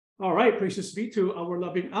All right, praises be to our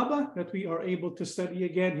loving Abba that we are able to study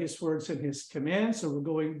again his words and his commands. So we're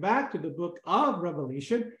going back to the book of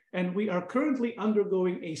Revelation, and we are currently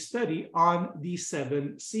undergoing a study on the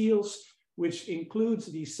seven seals, which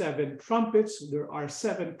includes the seven trumpets. There are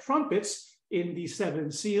seven trumpets in the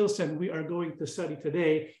seven seals, and we are going to study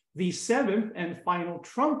today the seventh and final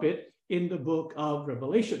trumpet in the book of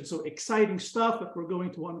Revelation. So exciting stuff that we're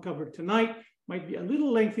going to uncover tonight. Might be a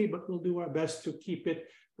little lengthy, but we'll do our best to keep it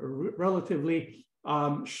relatively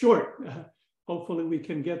short. Hopefully we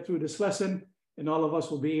can get through this lesson and all of us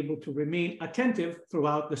will be able to remain attentive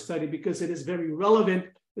throughout the study because it is very relevant,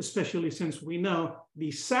 especially since we know the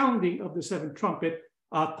sounding of the seventh trumpet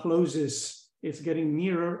closes. It's getting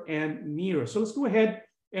nearer and nearer. So let's go ahead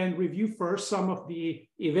and review first some of the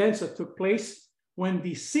events that took place when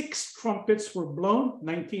the six trumpets were blown.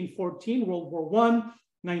 1914, World War I,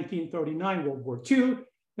 1939, World War II,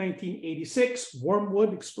 1986,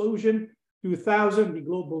 Wormwood explosion, 2000, the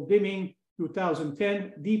global dimming,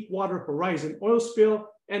 2010, Deepwater Horizon oil spill,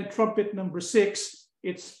 and trumpet number 6.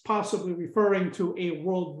 It's possibly referring to a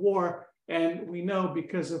world war. And we know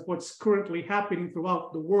because of what's currently happening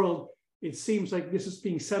throughout the world, it seems like this is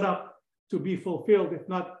being set up to be fulfilled, if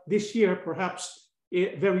not this year, perhaps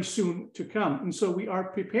very soon to come. And so we are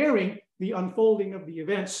preparing the unfolding of the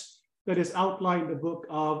events that is outlined in the book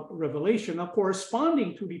of Revelation. Now,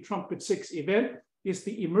 corresponding to the trumpet 6 event is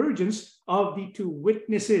the emergence of the two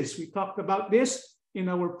witnesses. We talked about this in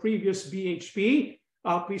our previous BHP.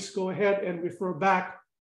 Please go ahead and refer back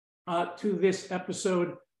to this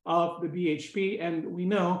episode of the BHP. And we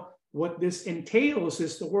know what this entails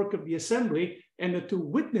is the work of the assembly, and the two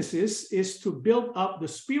witnesses is to build up the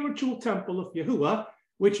spiritual temple of Yahuwah,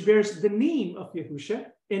 which bears the name of Yahusha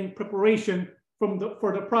in preparation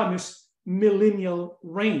for the promised millennial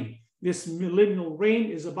reign. This millennial reign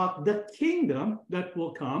is about the kingdom that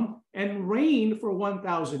will come and reign for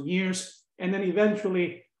 1,000 years, and then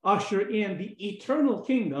eventually usher in the eternal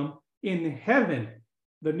kingdom in heaven,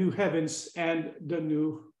 the new heavens and the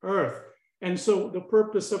new earth. And so the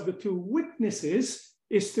purpose of the two witnesses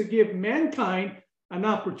is to give mankind an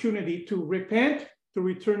opportunity to repent, to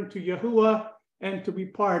return to Yahuwah, and to be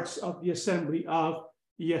parts of the assembly of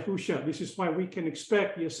Yahusha. This is why we can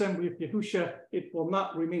expect the assembly of Yahusha. It will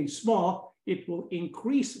not remain small. It will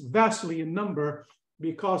increase vastly in number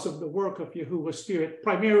because of the work of Yahuwah's Spirit,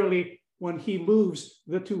 primarily when he moves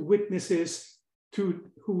the two witnesses who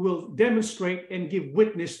will demonstrate and give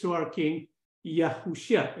witness to our King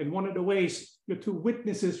Yahusha. And one of the ways the two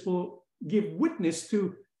witnesses will give witness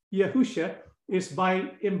to Yahusha is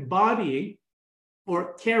by embodying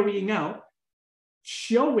or carrying out,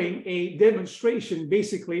 showing a demonstration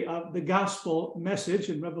basically of the gospel message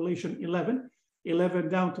in Revelation 11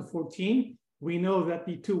 down to 14. We know that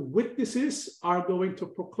the two witnesses are going to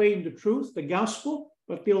proclaim the truth, the gospel,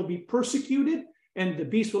 but they'll be persecuted and the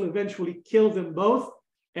beast will eventually kill them both.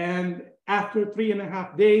 And after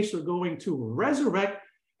 3.5 days, they're going to resurrect.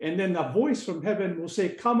 And then a voice from heaven will say,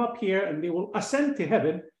 come up here, and they will ascend to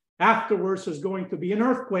heaven. Afterwards, there's going to be an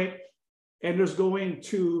earthquake, and there's going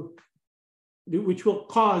to which will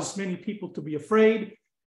cause many people to be afraid,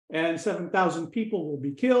 and 7,000 people will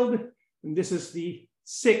be killed. And this is the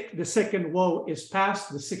second woe is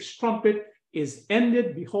past. The sixth trumpet is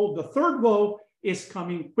ended. Behold, the third woe is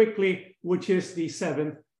coming quickly, which is the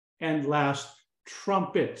seventh and last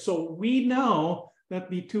trumpet. So we know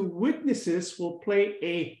that the two witnesses will play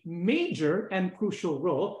a major and crucial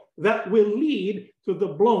role that will lead to the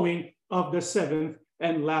blowing of the seventh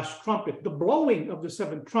and last trumpet. The blowing of the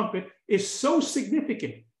seventh trumpet is so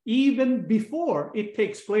significant. Even before it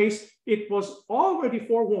takes place, it was already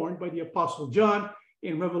forewarned by the Apostle John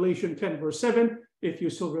in Revelation 10, verse 7. If you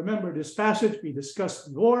still remember this passage, we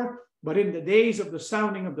discussed more. But in the days of the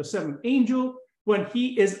sounding of the seventh angel, when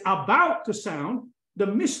he is about to sound, the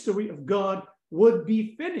mystery of God would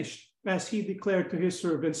be finished, as he declared to his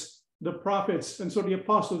servants, the prophets. And so the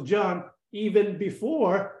Apostle John, even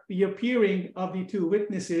before the appearing of the two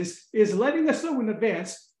witnesses, is letting us know in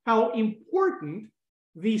advance how important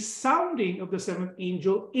the sounding of the seventh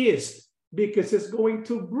angel is, because it's going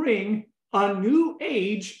to bring a new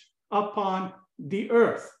age upon the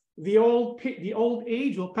earth. The old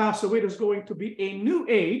age will pass away. There's going to be a new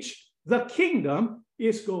age. The kingdom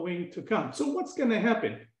is going to come. So what's going to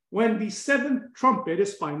happen when the seventh trumpet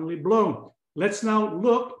is finally blown? Let's now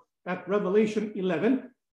look at Revelation 11,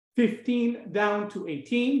 15 down to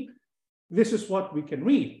 18. This is what we can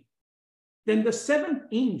read. Then the seventh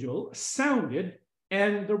angel sounded,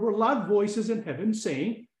 and there were loud voices in heaven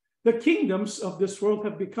saying, the kingdoms of this world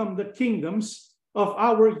have become the kingdoms of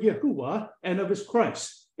our Yahuwah and of his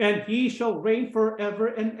Christ, and he shall reign forever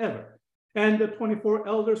and ever. And the 24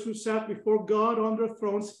 elders who sat before God on their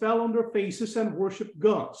thrones fell on their faces and worshiped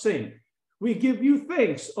God, saying, we give you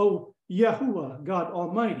thanks, O Yahuwah, God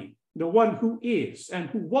Almighty, the one who is and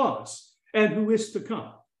who was and who is to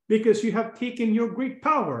come, because you have taken your great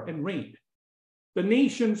power and reigned. The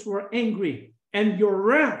nations were angry, and your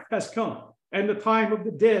wrath has come, and the time of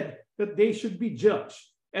the dead that they should be judged,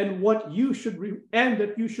 and what you should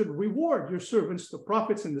that you should reward your servants, the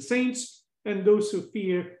prophets and the saints, and those who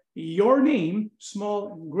fear your name,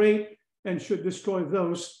 small and great, and should destroy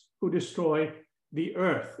those who destroy the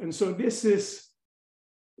earth. And so this is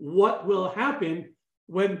what will happen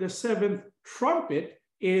when the seventh trumpet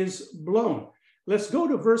is blown. Let's go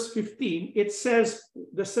to verse 15. It says,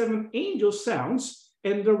 the seventh angel sounds,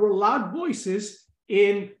 and there were loud voices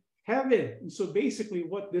in heaven. And so basically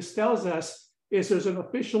what this tells us is there's an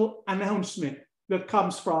official announcement that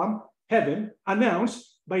comes from heaven,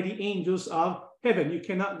 announced by the angels of heaven. You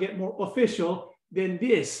cannot get more official than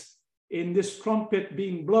this. In this trumpet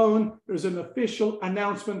being blown, there's an official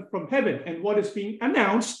announcement from heaven. And what is being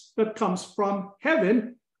announced that comes from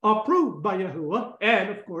heaven, approved by Yahuwah and,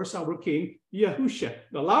 of course, our King Yahusha.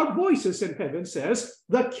 The loud voices in heaven says,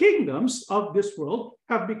 the kingdoms of this world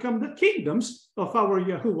have become the kingdoms of our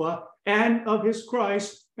Yahuwah and of his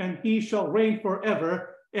Christ, and he shall reign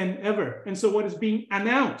forever and ever. And so what is being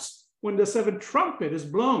announced when the seventh trumpet is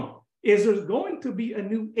blown is there's going to be a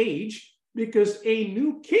new age, because a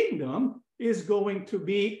new kingdom is going to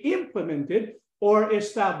be implemented or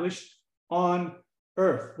established on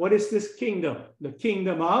earth. What is this kingdom? The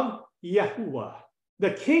kingdom of Yahuwah,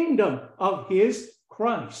 the kingdom of his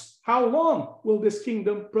Christ. How long will this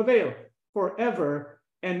kingdom prevail? Forever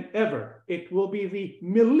and ever. It will be the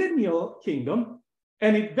millennial kingdom,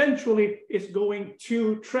 and eventually it's going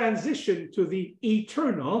to transition to the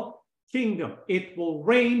eternal kingdom. It will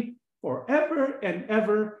reign forever and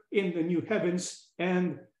ever in the new heavens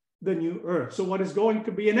and the new earth. So what is going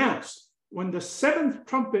to be announced when the seventh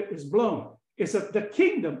trumpet is blown is that the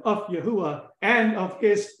kingdom of Yahuwah and of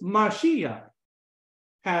his Mashiach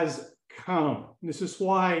has come. This is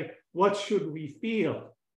why, what should we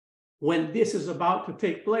feel when this is about to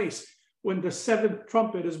take place? When the seventh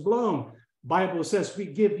trumpet is blown, Bible says, we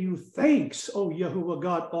give you thanks, O Yahuwah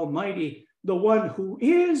God Almighty, the one who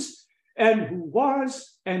is and who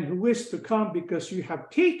was and who is to come, because you have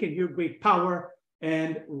taken your great power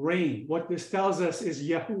and reign. What this tells us is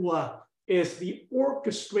Yahuwah is the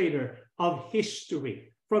orchestrator of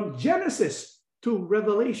history. From Genesis to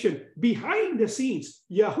Revelation, behind the scenes,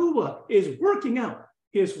 Yahuwah is working out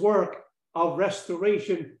his work of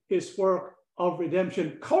restoration, his work of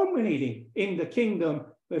redemption, culminating in the kingdom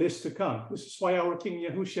that is to come. This is why our King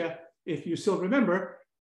Yahusha, if you still remember,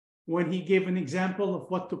 when he gave an example of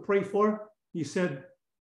what to pray for, he said,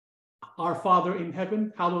 our Father in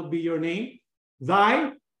heaven, hallowed be your name,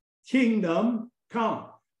 thy kingdom come.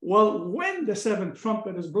 Well, when the seventh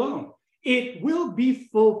trumpet is blown, it will be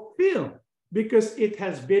fulfilled, because it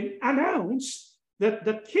has been announced that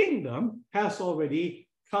the kingdom has already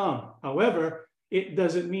come. However, it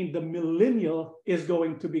doesn't mean the millennial is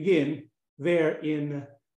going to begin there in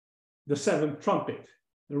the seventh trumpet.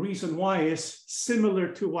 The reason why is similar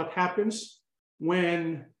to what happens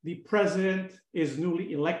when the president is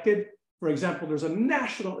newly elected. For example, there's a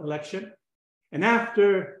national election, and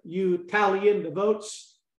after you tally in the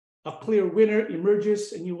votes, a clear winner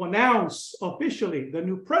emerges, and you announce officially the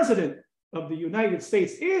new president of the United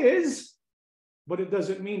States is, but it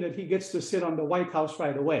doesn't mean that he gets to sit on the White House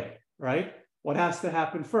right away, right? What has to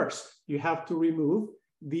happen first? You have to remove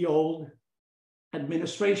the old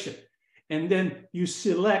administration, and then you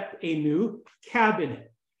select a new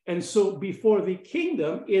cabinet. And so before the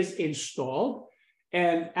kingdom is installed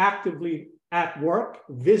and actively at work,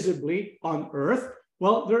 visibly on earth,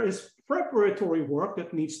 well, there is preparatory work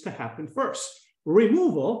that needs to happen first.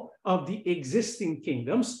 Removal of the existing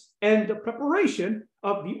kingdoms and the preparation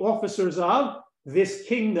of the officers of this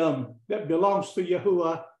kingdom that belongs to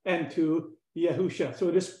Yahuwah and to Yahusha. So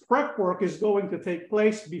this prep work is going to take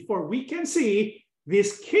place before we can see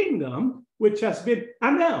this kingdom, which has been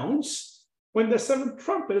announced when the seventh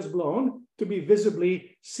trumpet is blown, to be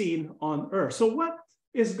visibly seen on earth. So what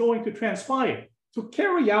is going to transpire to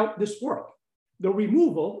carry out this work? The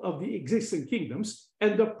removal of the existing kingdoms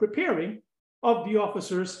and the preparing of the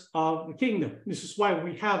officers of the kingdom. This is why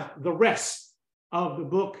we have the rest of the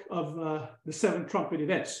book of the seven trumpet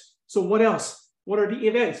events. So what else? What are the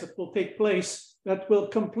events that will take place that will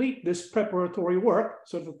complete this preparatory work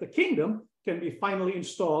so that the kingdom can be finally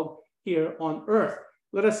installed here on earth?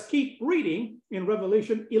 Let us keep reading in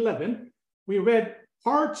Revelation 11. We read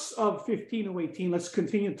parts of 15:18, let's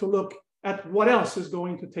continue to look at what else is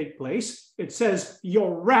going to take place. It says,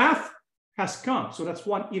 your wrath has come. So that's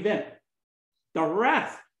one event. The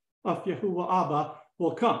wrath of Yahuwah Abba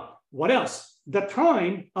will come. What else? The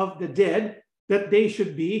time of the dead that they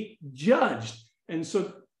should be judged. And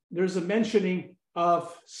so there's a mentioning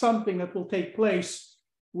of something that will take place,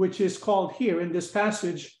 which is called here in this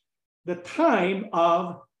passage, the time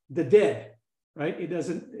of the dead, right? It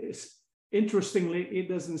doesn't, interestingly, it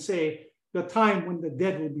doesn't say the time when the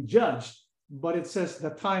dead will be judged, but it says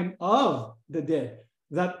the time of the dead,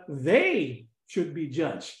 that they should be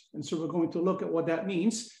judged. And so we're going to look at what that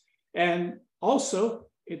means. And also,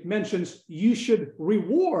 it mentions you should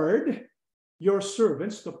reward your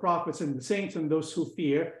servants, the prophets and the saints, and those who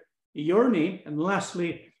fear your name. And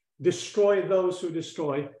lastly, destroy those who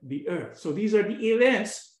destroy the earth. So these are the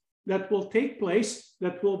events that will take place,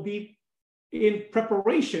 that will be in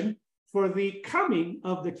preparation for the coming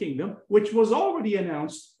of the kingdom, which was already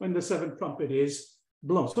announced when the seventh trumpet is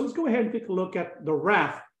blown. So let's go ahead and take a look at the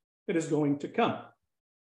wrath that is going to come.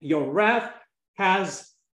 Your wrath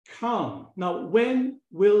has come. Now, when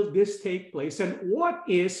will this take place? And what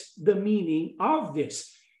is the meaning of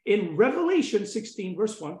this? In Revelation 16,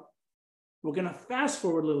 verse 1, we're going to fast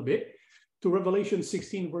forward a little bit to Revelation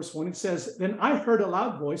 16, verse 1. It says, then I heard a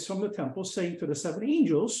loud voice from the temple saying to the seven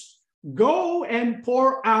angels, go and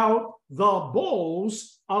pour out the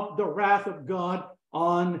bowls of the wrath of God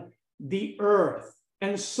on the earth.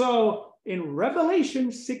 And so in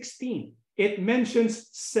Revelation 16, it mentions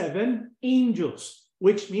seven angels,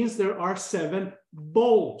 which means there are seven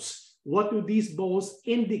bowls. What do these bowls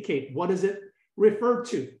indicate? What does it refer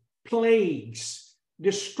to? Plagues,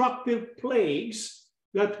 destructive plagues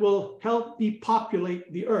that will help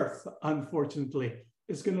depopulate the earth, unfortunately.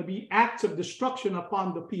 It's going to be acts of destruction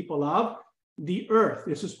upon the people of the earth.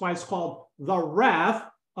 This is why it's called the wrath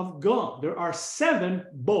of God. There are seven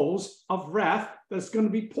bowls of wrath that's going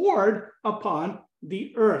to be poured upon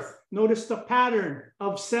the earth. Notice the pattern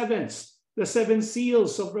of sevens, the seven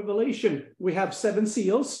seals of Revelation. We have seven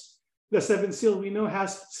seals. The seventh seal we know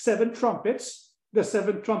has seven trumpets. The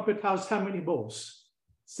seventh trumpet has how many bowls?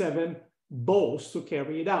 Seven bowls to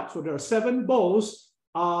carry it out. So there are seven bowls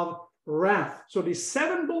of wrath. So the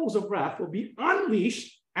seven bowls of wrath will be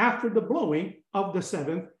unleashed after the blowing of the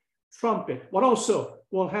seventh trumpet. What also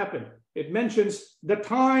will happen? It mentions the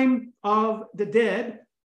time of the dead,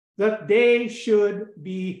 that they should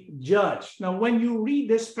be judged. Now, when you read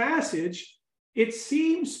this passage, it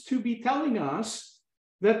seems to be telling us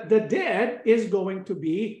that the dead is going to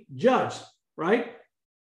be judged, right?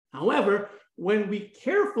 However, when we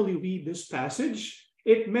carefully read this passage,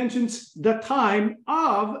 it mentions the time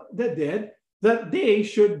of the dead, that they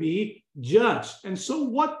should be judged. And so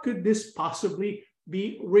what could this possibly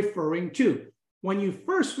be referring to? When you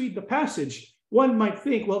first read the passage, one might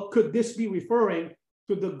think, well, could this be referring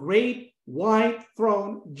to the great white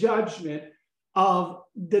throne judgment of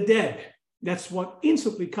the dead? That's what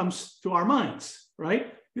instantly comes to our minds,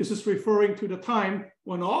 right? This is referring to the time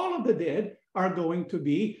when all of the dead are going to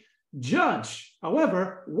be judged.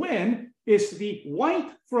 However, when is the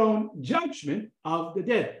white throne judgment of the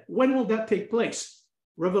dead? When will that take place?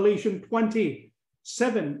 Revelation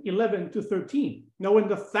 27, 11 to 13. Now, when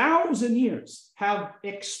the 1,000 years have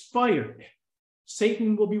expired,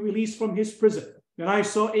 Satan will be released from his prison. And I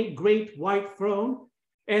saw a great white throne,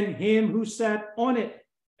 and him who sat on it,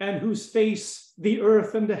 and whose face the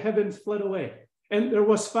earth and the heavens fled away, and there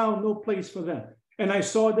was found no place for them. And I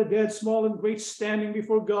saw the dead, small and great, standing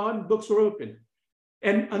before God, and books were opened.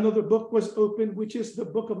 And another book was opened, which is the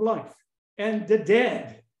book of life. And the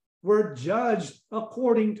dead were judged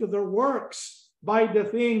according to their works by the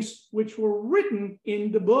things which were written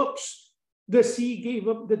in the books. The sea gave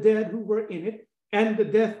up the dead who were in it, and the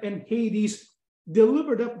death and Hades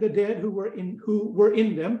delivered up the dead who were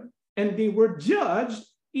in them, and they were judged,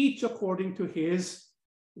 each according to his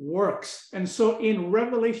works. And so in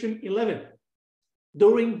Revelation 11,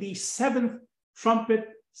 during the seventh trumpet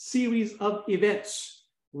series of events,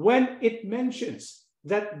 when it mentions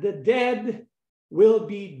that the dead will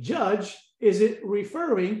be judged, is it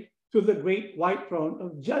referring to the great white throne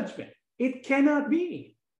of judgment? It cannot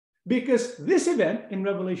be, because this event in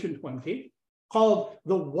Revelation 20, called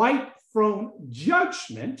the white throne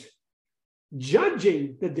judgment,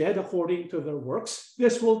 judging the dead according to their works,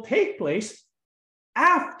 this will take place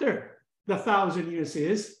after the 1,000 years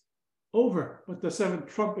is over, but the seventh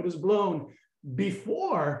trumpet is blown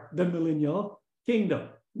before the millennial kingdom.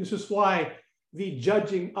 This is why the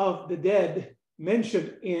judging of the dead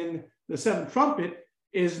mentioned in the seventh trumpet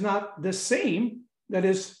is not the same that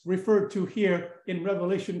is referred to here in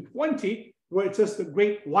Revelation 20 where it says the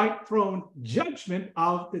great white throne judgment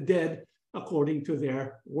of the dead according to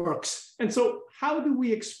their works. And so how do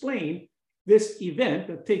we explain this event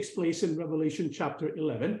that takes place in Revelation chapter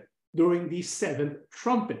 11 during the seventh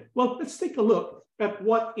trumpet? Well, let's take a look at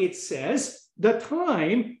what it says, the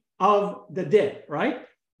time of the dead, right?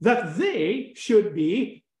 That they should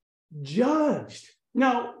be judged.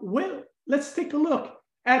 Now, well, let's take a look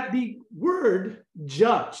at the word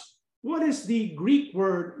judged. What is the Greek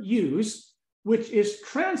word used, which is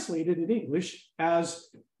translated in English as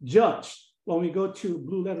judged? When we go to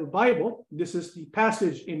Blue Letter Bible, this is the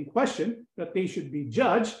passage in question, that they should be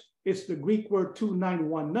judged. It's the Greek word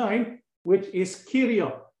 2919, which is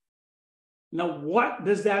kyrio. Now, what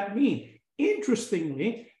does that mean?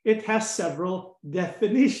 Interestingly, it has several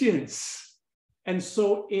definitions. And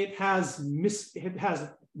so it has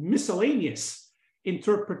miscellaneous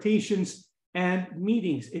interpretations and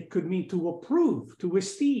meanings. It could mean to approve, to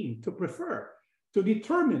esteem, to prefer, to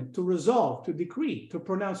determine, to resolve, to decree, to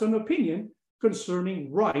pronounce an opinion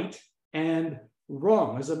concerning right and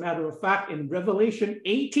wrong. As a matter of fact, in Revelation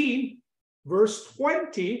 18, verse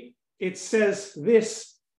 20, it says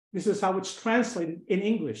this. This is how it's translated in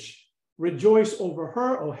English. Rejoice over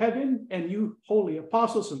her, O heaven, and you holy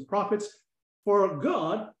apostles and prophets, for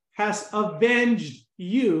God has avenged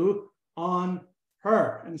you on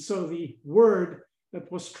her. And so the word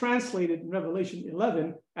that was translated in Revelation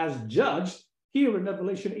 11 as judged, here in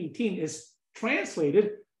Revelation 18 is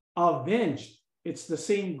translated avenged. It's the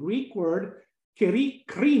same Greek word,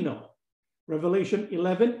 kerikrino. Revelation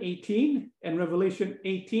 11:18 and Revelation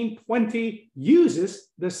 18:20 uses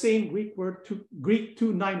the same Greek word, Greek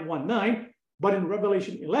 2919, but in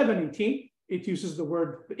Revelation 11:18, it uses the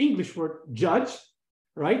English word judge,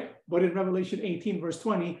 right? But in Revelation 18, verse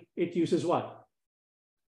 20, it uses what?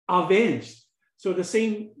 Avenged. So the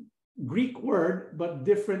same Greek word, but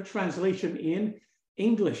different translation in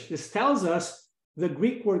English. This tells us the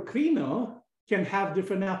Greek word krino can have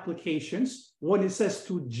different applications. When it says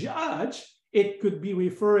to judge, it could be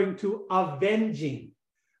referring to avenging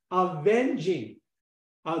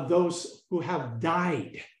those who have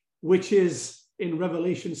died, which is in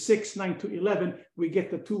Revelation 6:9-11, we get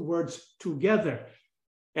the two words together.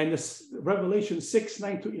 And this Revelation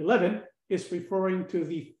 6:9-11 is referring to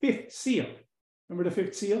the fifth seal. Remember the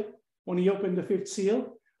fifth seal? When he opened the fifth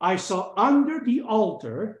seal, I saw under the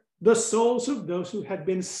altar the souls of those who had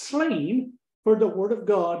been slain for the word of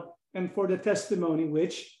God and for the testimony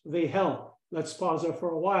which they held. Let's pause there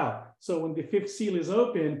for a while. So when the fifth seal is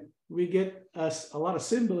open, we get a lot of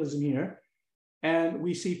symbolism here. And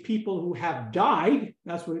we see people who have died.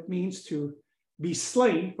 That's what it means to be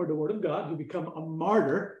slain for the word of God. You become a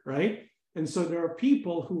martyr, right? And so there are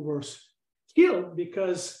people who were killed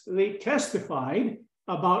because they testified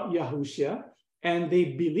about Yahushua and they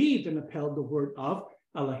believed and upheld the word of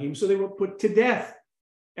Elohim. So they were put to death.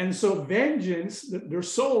 And so vengeance, their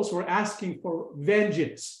souls were asking for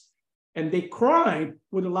vengeance. And they cried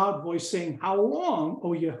with a loud voice saying, how long, O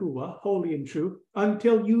Yahuwah, holy and true,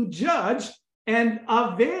 until you judge and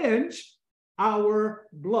avenge our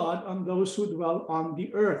blood on those who dwell on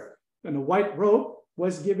the earth? And a white robe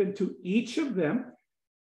was given to each of them.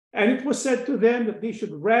 And it was said to them that they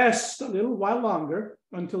should rest a little while longer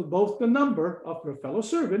until both the number of their fellow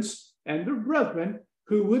servants and their brethren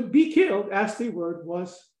who would be killed as the word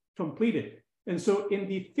was completed. And so in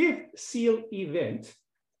the fifth seal event,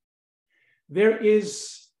 there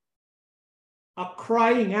is a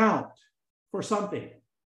crying out for something.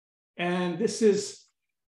 And this is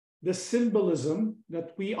the symbolism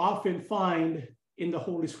that we often find in the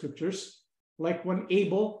Holy Scriptures, like when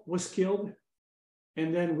Abel was killed.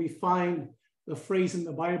 And then we find the phrase in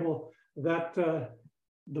the Bible that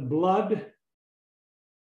the blood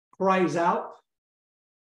cries out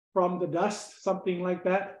from the dust, something like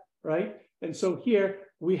that, right? And so here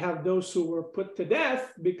we have those who were put to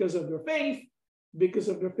death because of their faith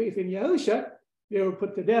in Yahushua. They were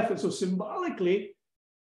put to death. And so symbolically,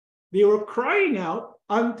 they were crying out,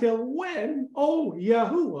 until when, O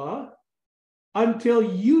Yahuwah, until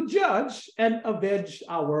you judge and avenge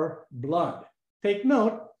our blood. Take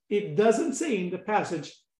note, it doesn't say in the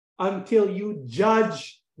passage, until you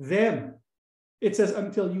judge them. It says,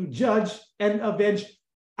 until you judge and avenge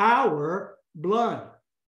our blood.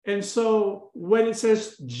 And so when it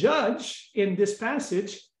says judge in this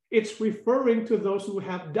passage, it's referring to those who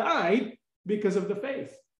have died because of the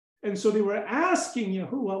faith. And so they were asking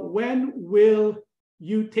Yahuwah, when will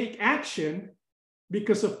you take action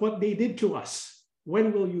because of what they did to us?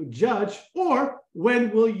 When will you judge, or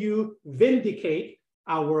when will you vindicate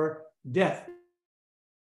our death?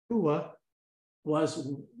 Yahuwah was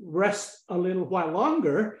rest a little while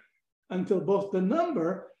longer until both the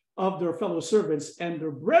number of their fellow servants and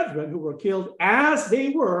their brethren who were killed as they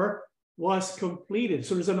were was completed.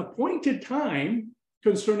 So there's an appointed time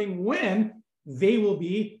concerning when they will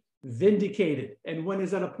be vindicated. And when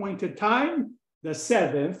is that appointed time? The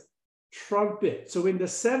seventh trumpet. So in the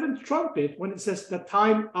seventh trumpet, when it says the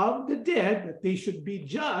time of the dead, that they should be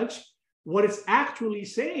judged, what it's actually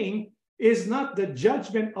saying is not the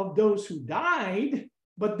judgment of those who died,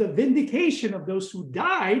 but the vindication of those who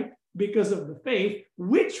died because of the faith,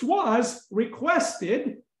 which was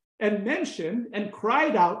requested and mentioned and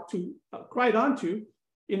cried onto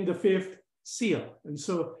in the fifth seal. And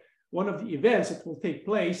so one of the events that will take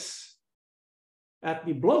place at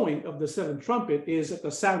the blowing of the seventh trumpet is at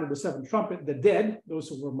the sound of the seventh trumpet, the dead, those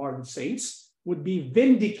who were martyred saints, would be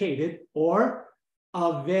vindicated or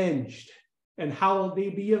avenged. And how will they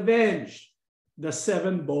be avenged? The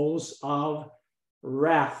seven bowls of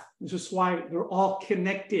wrath. This is why they're all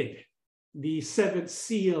connected. The seventh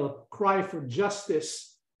seal, cry for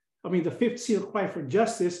justice. The fifth seal, cry for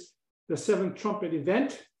justice, the seventh trumpet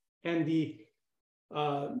event, and the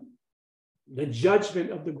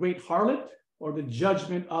judgment of the great harlot, or the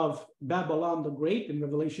judgment of Babylon the Great in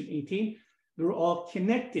Revelation 18, they're all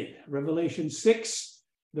connected. Revelation 6,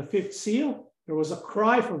 the fifth seal, there was a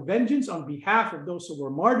cry for vengeance on behalf of those who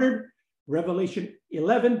were martyred. Revelation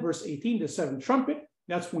 11, verse 18, the seventh trumpet,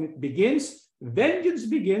 that's when it begins. Vengeance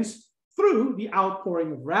begins through the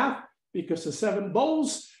outpouring of wrath, because the seven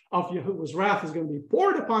bowls of Yahuwah's wrath is going to be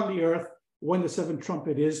poured upon the earth when the seventh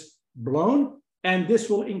trumpet is blown. And this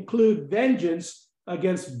will include vengeance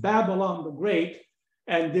against Babylon the Great,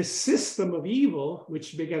 and this system of evil,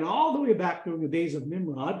 which began all the way back during the days of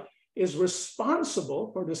Nimrod, is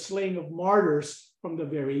responsible for the slaying of martyrs from the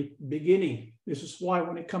very beginning. This is why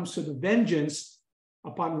when it comes to the vengeance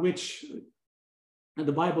upon which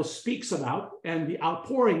the Bible speaks about and the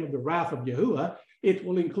outpouring of the wrath of Yahuwah, it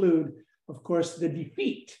will include, of course, the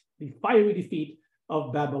defeat, the fiery defeat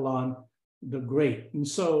of Babylon the Great. And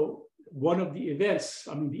so one of the events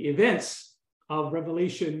of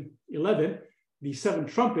Revelation 11, the seven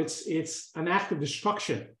trumpets, it's an act of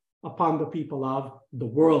destruction upon the people of the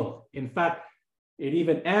world. In fact, it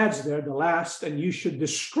even adds there the last, and you should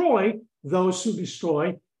destroy those who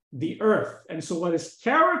destroy the earth. And so what is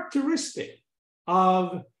characteristic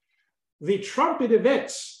of the trumpet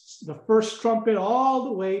events, the first trumpet all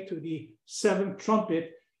the way to the seventh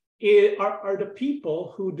trumpet, are the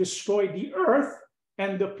people who destroy the earth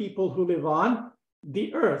and the people who live on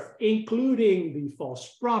the earth, including the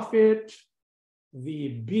false prophet, the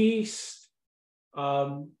beast,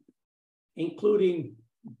 including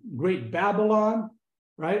great Babylon,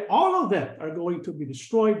 right? All of them are going to be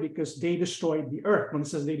destroyed because they destroyed the earth. When it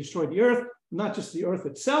says they destroyed the earth, not just the earth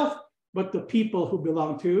itself, but the people who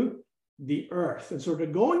belong to the earth. And so they're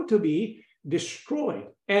going to be destroyed.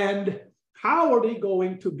 And how are they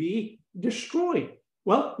going to be destroyed?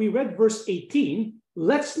 Well, we read verse 18.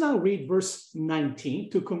 Let's now read verse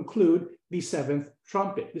 19 to conclude the seventh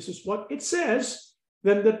trumpet. This is what it says.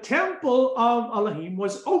 Then the temple of Elohim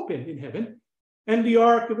was opened in heaven, and the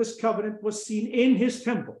ark of his covenant was seen in his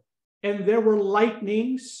temple. And there were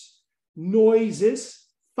lightnings, noises,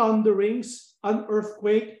 thunderings, an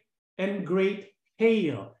earthquake, and great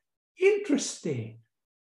hail. Interesting.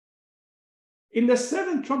 In the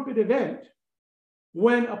seventh trumpet event,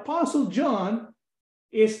 when Apostle John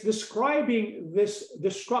is describing this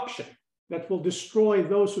destruction that will destroy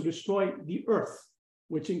those who destroy the earth,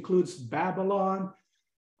 which includes Babylon,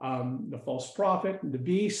 the false prophet, and the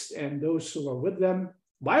beast, and those who are with them,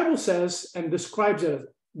 Bible says and describes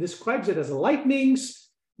it as lightnings,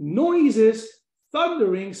 noises,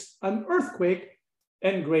 thunderings, an earthquake,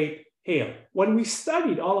 and great hail. When we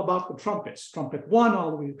studied all about the trumpets, trumpet 1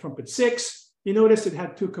 all the way to trumpet 6, you notice it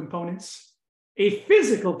had two components. A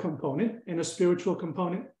physical component and a spiritual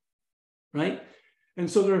component, right? And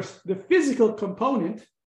so there's the physical component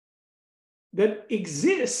that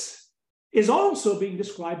exists is also being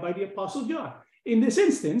described by the Apostle John. In this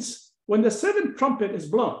instance, when the seventh trumpet is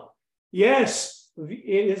blown, yes, it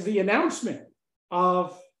is the announcement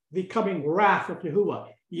of the coming wrath of Yahuwah.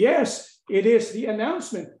 Yes, it is the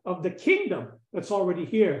announcement of the kingdom that's already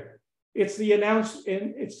here. It's the announcement,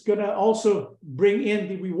 and it's going to also bring in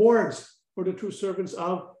the rewards for the true servants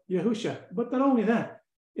of Yahusha. But not only that,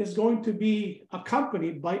 it's going to be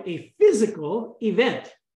accompanied by a physical event,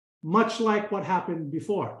 much like what happened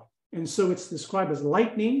before. And so it's described as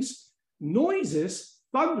lightnings, noises,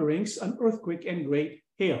 thunderings, an earthquake, and great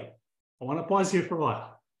hail. I want to pause here for a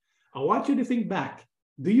while. I want you to think back.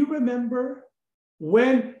 Do you remember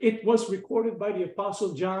when it was recorded by the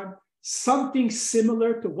Apostle John, something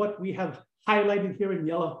similar to what we have highlighted here in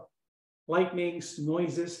yellow? lightnings,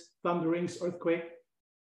 noises, thunderings, earthquake.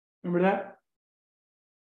 Remember that?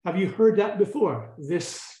 Have you heard that before? This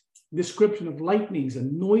description of lightnings and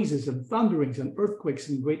noises and thunderings and earthquakes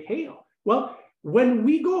and great hail. Well, when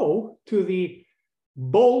we go to the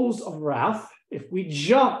bowls of wrath, if we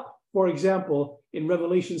jump, for example, in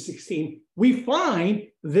Revelation 16, we find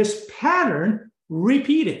this pattern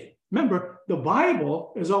repeated. Remember, the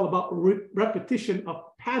Bible is all about repetition of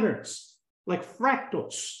patterns, like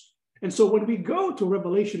fractals. And so when we go to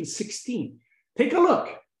Revelation 16, take a look.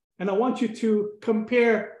 And I want you to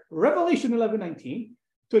compare Revelation 11:19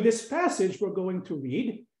 to this passage we're going to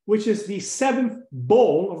read, which is the seventh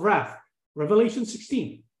bowl of wrath. Revelation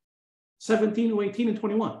 16, 17, 18, and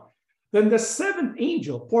 21. Then the seventh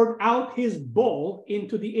angel poured out his bowl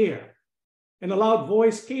into the air, and a loud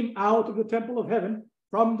voice came out of the temple of heaven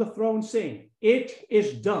from the throne saying, "It is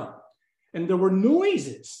done." And there were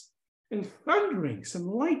noises and thunderings and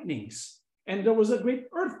lightnings, and there was a great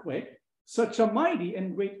earthquake, such a mighty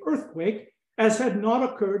and great earthquake as had not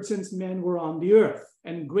occurred since men were on the earth.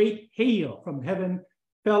 And great hail from heaven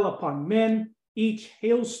fell upon men, each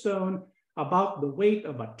hailstone about the weight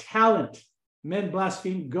of a talent. Men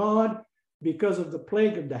blasphemed God because of the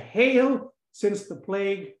plague of the hail, since the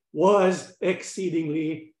plague was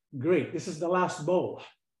exceedingly great. This is the last bowl.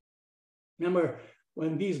 Remember,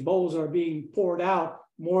 when these bowls are being poured out,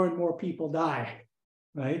 more and more people die,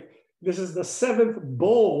 right? This is the seventh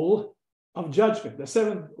bowl of judgment, the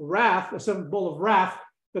seventh bowl of wrath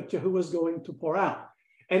that Yahuwah is going to pour out.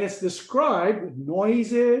 And it's described with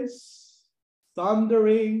noises,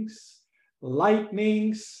 thunderings,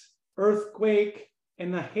 lightnings, earthquake,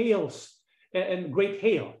 and the hails and great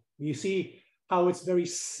hail. You see how it's very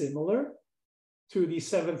similar to the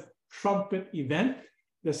seventh trumpet event.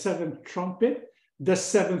 The seventh trumpet, the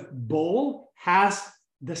seventh bowl has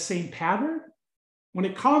the same pattern. When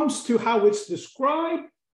it comes to how it's described,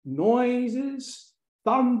 noises,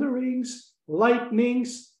 thunderings,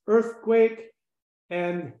 lightnings, earthquake,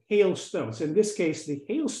 and hailstones. In this case, the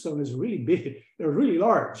hailstone is really big. They're really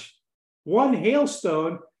large. One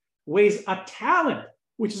hailstone weighs a talent,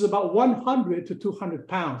 which is about 100 to 200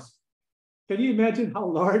 pounds. Can you imagine how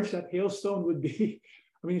large that hailstone would be?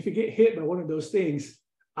 I mean, if you get hit by one of those things,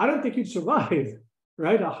 I don't think you'd survive,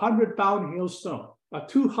 right? 100-pound hailstone, a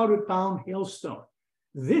 200-pound hailstone.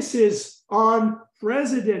 This is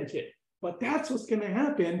unprecedented, but that's what's going to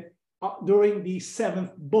happen during the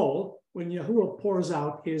seventh bowl when Yahuwah pours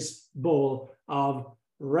out his bowl of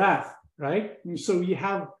wrath, right? And so you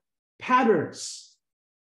have patterns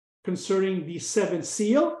concerning the seventh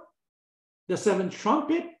seal, the seventh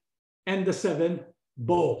trumpet, and the seventh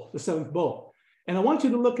bowl, the seventh bowl. And I want you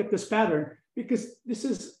to look at this pattern because this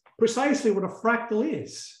is precisely what a fractal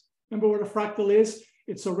is. Remember what a fractal is?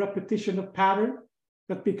 It's a repetition of pattern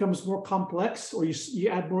that becomes more complex, or you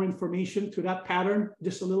add more information to that pattern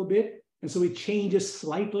just a little bit. And so it changes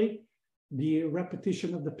slightly the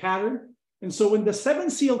repetition of the pattern. And so when the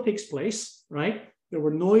seventh seal takes place, right, there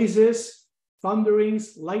were noises,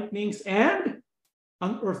 thunderings, lightnings, and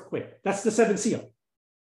an earthquake. That's the seventh seal.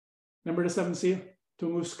 Remember the seventh seal?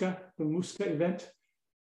 Tunguska event.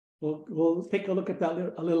 We'll take a look at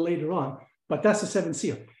that a little later on, but that's the seventh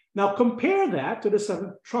seal. Now compare that to the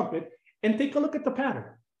seventh trumpet and take a look at the pattern.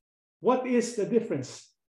 What is the difference?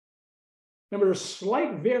 Remember, a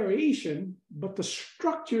slight variation, but the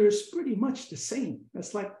structure is pretty much the same.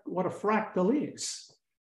 That's like what a fractal is.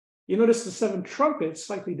 You notice the seventh trumpet is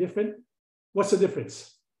slightly different. What's the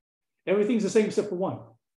difference? Everything's the same except for one.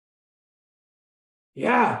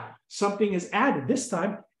 Yeah, something is added. This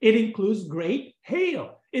time, it includes great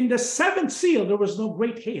hail. In the seventh seal, there was no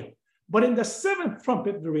great hail. But in the seventh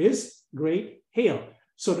trumpet, there is great hail.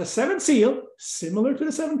 So the seventh seal, similar to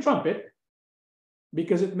the seventh trumpet,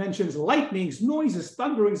 because it mentions lightnings, noises,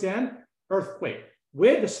 thunderings, and earthquake,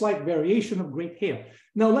 with a slight variation of great hail.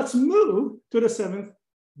 Now let's move to the seventh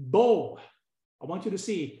bowl. I want you to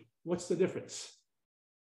see what's the difference.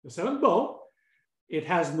 The seventh bowl, it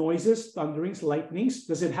has noises, thunderings, lightnings.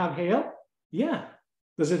 Does it have hail? Yeah.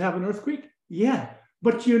 Does it have an earthquake? Yeah.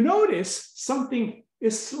 But you notice something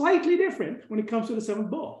is slightly different when it comes to the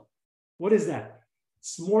seventh bowl. What is that?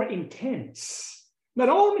 It's more intense. Not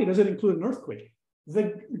only does it include an earthquake,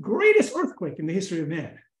 the greatest earthquake in the history of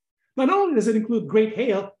man. Not only does it include great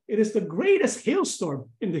hail, it is the greatest hailstorm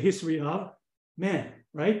in the history of man,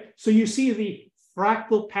 right? So you see the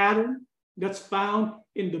fractal pattern that's found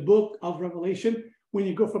in the book of Revelation when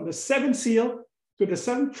you go from the seventh seal to the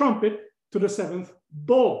seventh trumpet to the seventh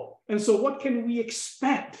bowl. And so what can we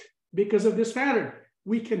expect because of this pattern?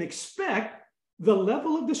 We can expect the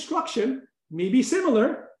level of destruction may be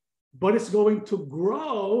similar, but it's going to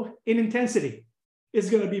grow in intensity. It's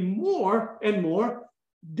going to be more and more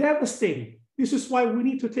devastating. This is why we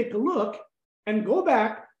need to take a look and go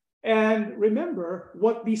back and remember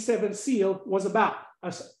what the seventh seal was about,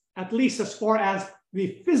 at least as far as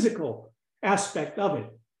the physical aspect of it.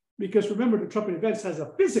 Because remember, the trumpet events has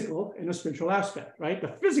a physical and a spiritual aspect, right?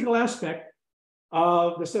 The physical aspect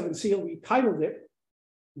of the seventh seal, we titled it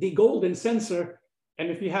The Golden Censer. And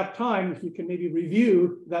if you have time, if you can maybe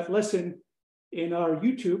review that lesson in our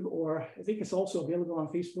YouTube, or I think it's also available on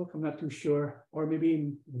Facebook, I'm not too sure, or maybe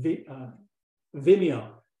in Vimeo.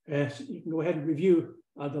 You can go ahead and review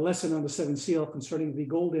the lesson on the seventh seal concerning the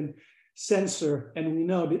golden censer. And we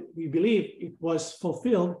know that we believe it was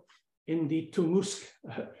fulfilled in the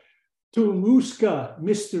Tunguska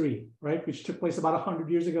mystery, right, which took place about 100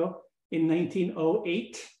 years ago in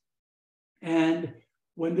 1908. And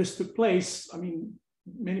when this took place, I mean,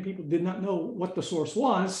 many people did not know what the source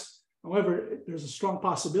was. However, there's a strong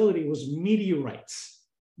possibility it was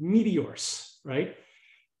meteors, right?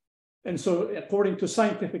 And so according to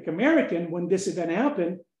Scientific American, when this event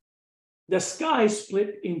happened, the sky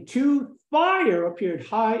split in two, fire appeared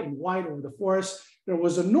high and wide over the forest. There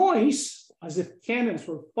was a noise as if cannons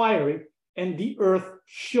were firing, and the earth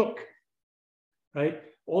shook, right?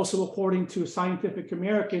 Also, according to Scientific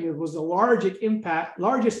American, it was the largest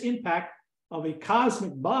impact of a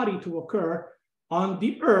cosmic body to occur on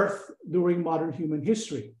the earth during modern human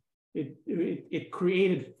history. It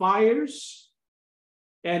created fires,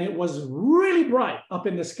 and it was really bright up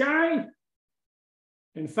in the sky.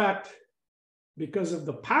 In fact, because of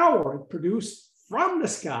the power it produced from the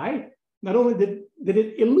sky, not only did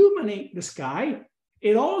it illuminate the sky,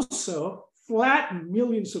 it also flattened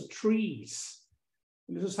millions of trees.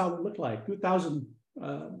 And this is how it looked like. 2,000,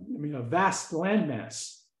 a vast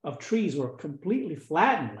landmass of trees were completely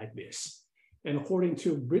flattened like this. And according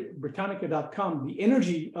to Britannica.com, the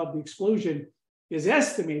energy of the explosion is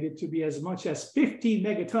estimated to be as much as 15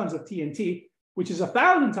 megatons of TNT, which is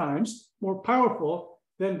 1,000 times more powerful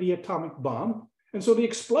than the atomic bomb. And so the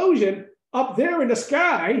explosion up there in the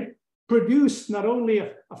sky produced not only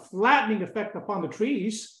a flattening effect upon the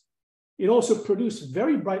trees, it also produced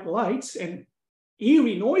very bright lights and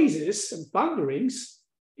eerie noises and thunderings.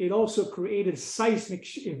 It also created seismic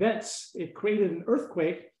events. It created an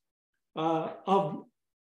earthquake of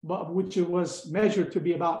which it was measured to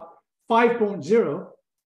be about 5.0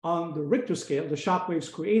 on the Richter scale. The shock waves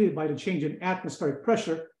created by the change in atmospheric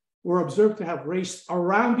pressure were observed to have raced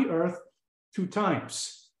around the earth 2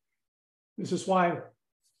 times. This is why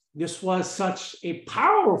this was such a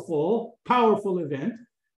powerful event.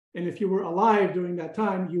 And if you were alive during that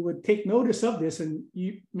time, you would take notice of this. And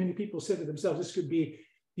many people said to themselves, this could be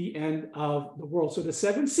the end of the world. So the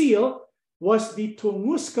seventh seal was the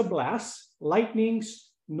Tunguska blast, lightnings,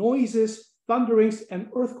 noises, thunderings, and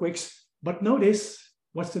earthquakes. But notice,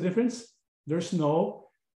 what's the difference? There's no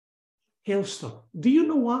hailstone. Do you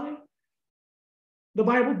know why the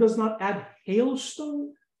Bible does not add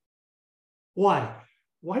hailstone? Why?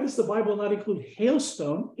 Why does the Bible not include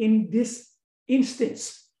hailstone in this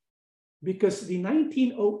instance? Because the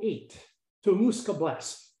 1908 Tunguska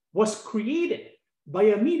blast was created by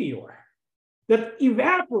a meteor that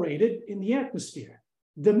evaporated in the atmosphere.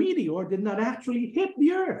 The meteor did not actually hit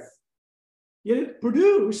the earth, yet it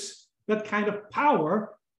produced that kind of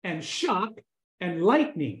power and shock and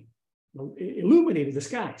lightning. It illuminated the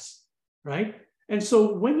skies, right? And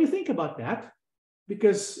so when you think about that,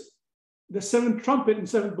 because the seventh trumpet and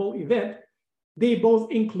seventh bowl event, they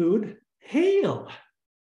both include hail,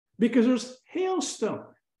 because there's hailstone.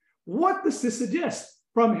 What does this suggest?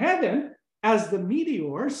 From heaven, as the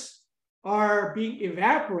meteors are being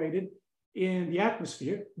evaporated in the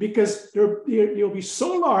atmosphere, because they'll be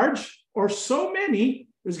so large or so many,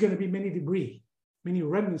 there's going to be many debris, many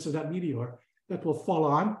remnants of that meteor that will fall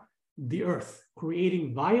on the earth,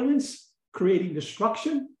 creating violence, creating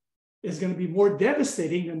destruction. Is going to be more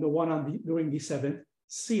devastating than the one during the seventh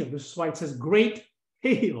seal. This is why it says great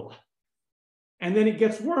hail. And then it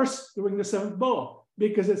gets worse during the seventh bowl,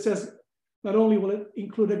 because it says not only will it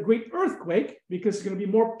include a great earthquake, because it's going to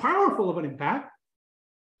be more powerful of an impact.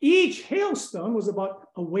 Each hailstone was about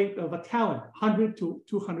a weight of a talent, 100 to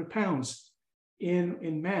 200 pounds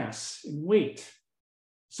in mass, in weight.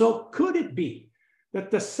 So could it be that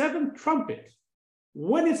the seventh trumpet,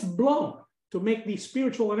 when it's blown to make the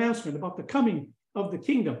spiritual announcement about the coming of the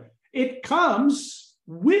kingdom, it comes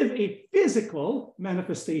with a physical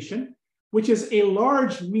manifestation, which is a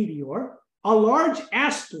large meteor, a large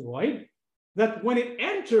asteroid, that when it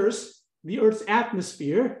enters the Earth's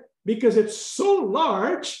atmosphere, because it's so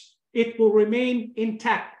large, it will remain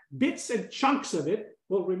intact. Bits and chunks of it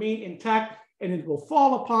will remain intact and it will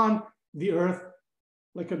fall upon the earth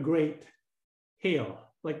like a great hail,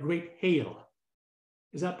 like great hail.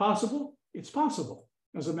 Is that possible? It's possible.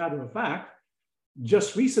 As a matter of fact,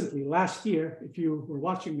 just recently, last year, if you were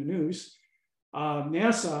watching the news,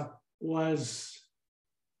 NASA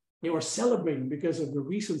they were celebrating because of the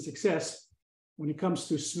recent success when it comes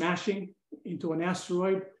to smashing into an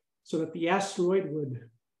asteroid so that the asteroid would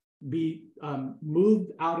be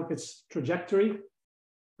moved out of its trajectory,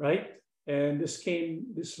 right? And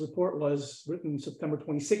this report was written September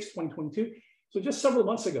 26, 2022. So just several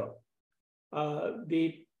months ago,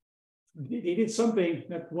 they did something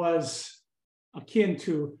that was akin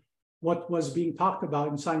to what was being talked about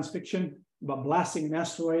in science fiction about blasting an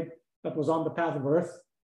asteroid that was on the path of Earth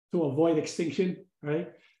to avoid extinction, right?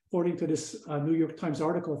 According to this New York Times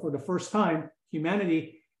article, for the first time,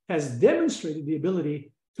 humanity has demonstrated the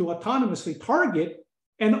ability to autonomously target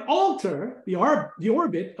and alter the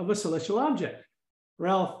orbit of a celestial object.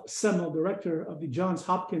 Ralph Semmel, director of the Johns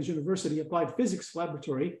Hopkins University Applied Physics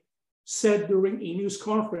Laboratory, said during a news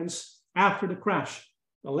conference after the crash.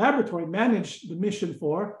 The laboratory managed the mission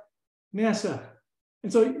for NASA.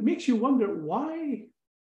 And so it makes you wonder, why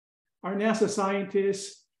are NASA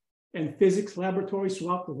scientists and physics laboratories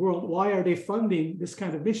throughout the world, why are they funding this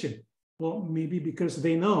kind of mission? Well, maybe because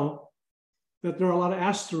they know that there are a lot of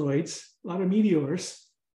asteroids, a lot of meteors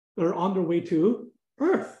that are on their way to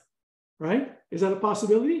Earth, right? Is that a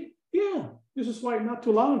possibility? Yeah. This is why not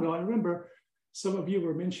too long ago, I remember some of you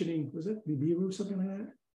were mentioning, was it Nibiru, something like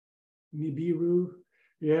that? Nibiru,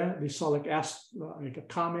 yeah, they saw like a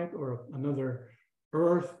comet or another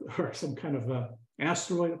Earth or some kind of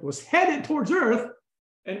asteroid that was headed towards Earth.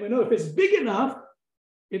 And we know if it's big enough,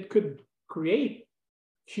 it could create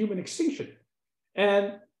human extinction.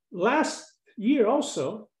 And last year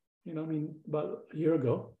also, about a year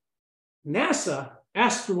ago, NASA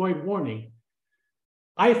asteroid warning,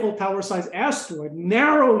 Eiffel Tower size asteroid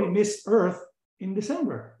narrowly missed Earth in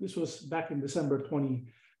December. This was back in December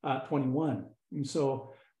 2021. And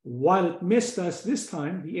so while it missed us this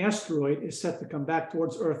time, the asteroid is set to come back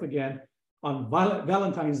towards Earth again on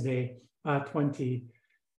Valentine's Day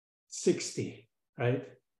 2060, right?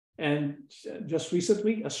 And just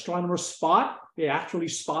recently, astronomers they actually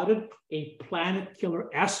spotted a planet killer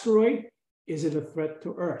asteroid. Is it a threat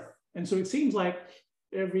to Earth? And so it seems like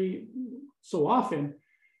every so often,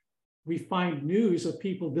 we find news of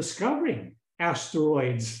people discovering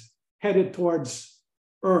asteroids headed towards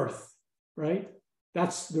Earth, right?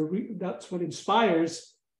 That's what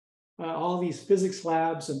inspires all these physics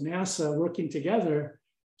labs and NASA working together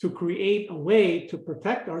to create a way to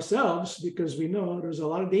protect ourselves, because we know there's a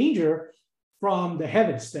lot of danger from the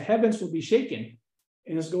heavens. The heavens will be shaken,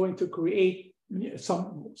 and it's going to create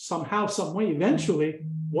somehow, some way, eventually,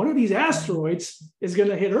 one of these asteroids is going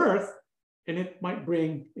to hit Earth, and it might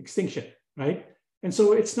bring extinction, right? And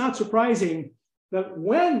so it's not surprising that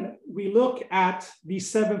when we look at the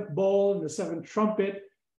seventh bowl and the seventh trumpet,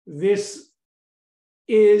 this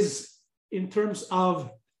is, in terms of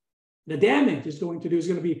the damage is going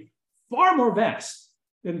to be far more vast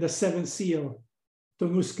than the seventh seal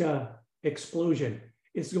Tunguska explosion.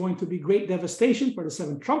 It's going to be great devastation for the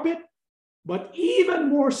seventh trumpet, but even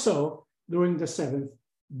more so during the seventh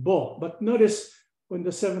bowl. But notice when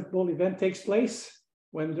the seventh bowl event takes place,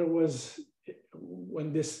 when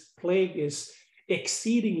this plague is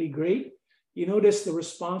exceedingly great, you notice the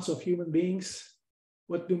response of human beings.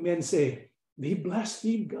 What do men say? They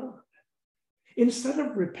blaspheme God. Instead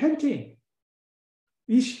of repenting,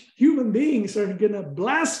 these human beings are going to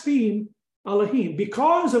blaspheme Elohim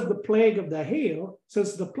because of the plague of the hail,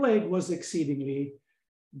 since the plague was exceedingly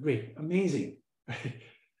great. Amazing.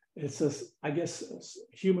 It's I guess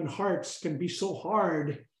human hearts can be so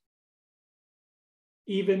hard,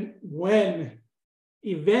 even when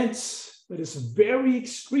events that is very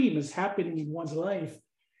extreme is happening in one's life.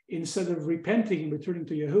 Instead of repenting and returning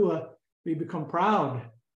to Yahuwah, we become proud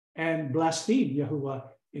and blaspheme Yahuwah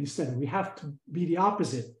instead. We have to be the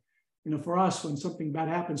opposite. For us, when something bad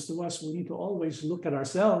happens to us, we need to always look at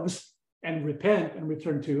ourselves and repent and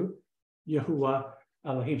return to Yahuwah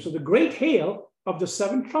Elohim. So the great hail of the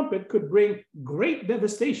seventh trumpet could bring great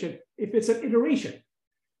devastation if it's an iteration,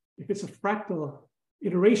 if it's a fractal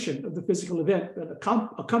iteration of the physical event that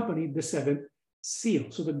accompanied the seventh seal.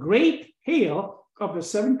 So the great hail of the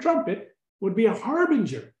seventh trumpet would be a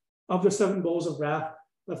harbinger of the seven bowls of wrath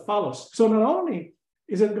that follows. So not only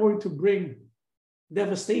is it going to bring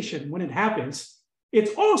devastation when it happens,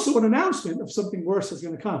 it's also an announcement of something worse is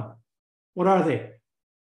going to come. What are they?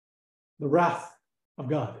 The wrath of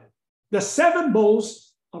God. The seven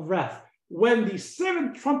bowls of wrath. when the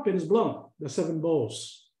seventh trumpet is blown, the seven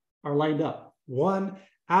bowls are lined up, one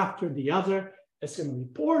after the other. It's going to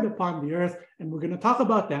be poured upon the earth, and we're going to talk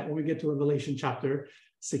about that when we get to Revelation chapter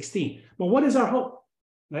 16. But what is our hope,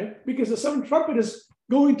 right? Because the seventh trumpet is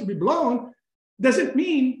going to be blown, doesn't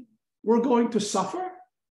mean we're going to suffer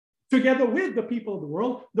together with the people of the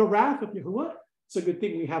world, the wrath of Yahuwah. It's a good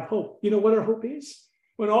thing we have hope. You know what our hope is?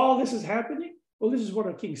 When all this is happening, well, this is what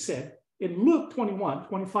our King said in Luke 21,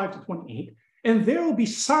 25 to 28. And there will be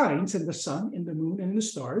signs in the sun, in the moon, and in the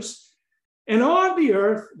stars, and on the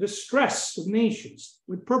earth, the stress of nations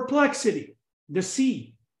with perplexity, the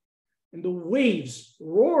sea and the waves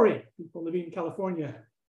roaring. People living in California,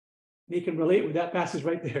 they can relate with that passage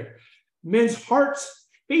right there. Men's hearts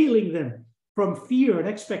failing them from fear and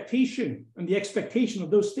expectation, and the expectation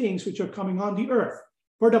of those things which are coming on the earth.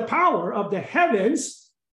 For the power of the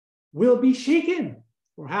heavens will be shaken.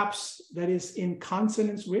 Perhaps that is in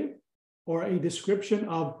consonance with, or a description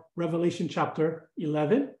of Revelation chapter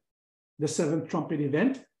 11, the seventh trumpet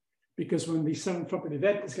event, because when the seventh trumpet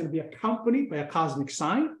event is going to be accompanied by a cosmic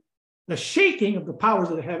sign, the shaking of the powers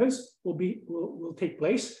of the heavens will take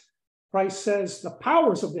place. Christ says the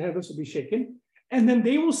powers of the heavens will be shaken, and then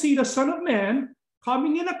they will see the Son of Man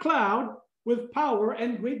coming in a cloud with power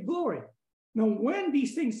and great glory. Now, when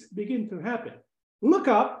these things begin to happen, look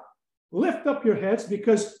up, lift up your heads,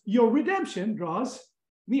 because your redemption draws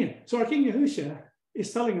near. So our King Yahushua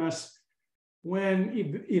is telling us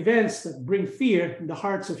when events that bring fear in the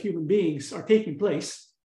hearts of human beings are taking place,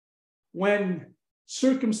 when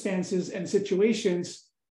circumstances and situations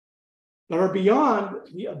that are beyond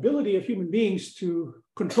the ability of human beings to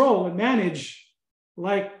control and manage,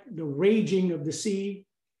 like the raging of the sea,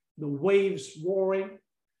 the waves roaring,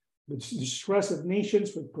 the distress of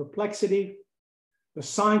nations with perplexity, the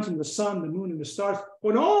signs in the sun, the moon, and the stars.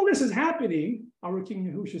 When all this is happening, our King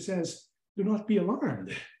Yahushua says, do not be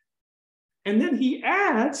alarmed. And then he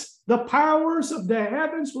adds, the powers of the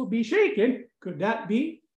heavens will be shaken. Could that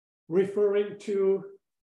be referring to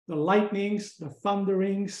the lightnings, the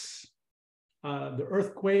thunderings, the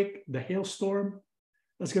earthquake, the hailstorm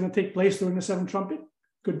that's going to take place during the seventh trumpet?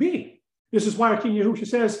 Could be. This is why our King Yahushua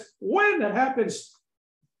says, when that happens,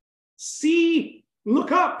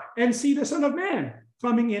 look up and see the Son of Man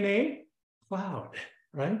coming in a cloud,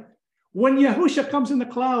 right? When Yahushua comes in the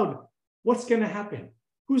cloud, what's going to happen?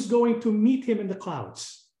 Who's going to meet him in the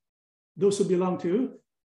clouds? Those who belong to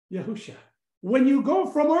Yahushua. When you go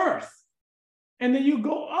from earth and then you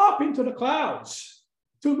go up into the clouds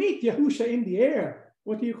to meet Yahushua in the air,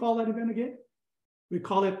 what do you call that event again? We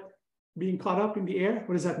call it being caught up in the air.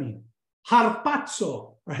 What does that mean?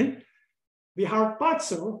 Harpazo, right? The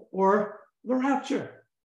harpazo, or the rapture.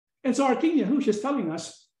 And so our King Yahushua is telling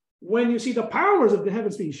us, when you see the powers of the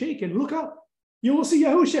heavens being shaken, look up. You will see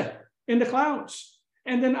Yahushua in the clouds.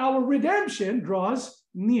 And then our redemption draws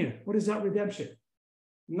near. What is that redemption?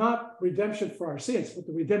 Not redemption for our sins, but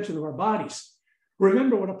the redemption of our bodies.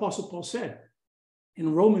 Remember what Apostle Paul said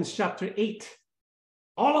in Romans chapter 8.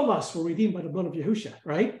 All of us were redeemed by the blood of Yahushua,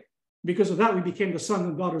 right? Because of that, we became the sons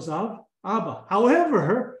and daughters of Abba.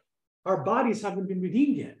 However, our bodies haven't been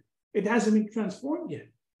redeemed yet. It hasn't been transformed yet.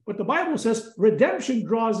 But the Bible says redemption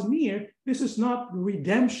draws near. This is not the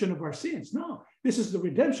redemption of our sins. No, this is the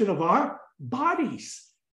redemption of our bodies.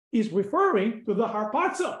 He's referring to the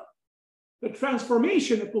harpazo, the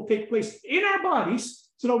transformation that will take place in our bodies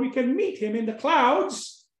so that we can meet him in the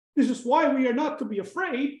clouds. This is why we are not to be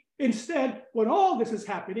afraid. Instead, when all this is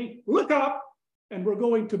happening, look up, and we're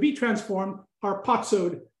going to be transformed,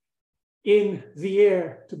 harpazoed in the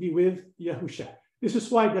air to be with Yahushua. This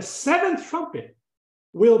is why the seventh trumpet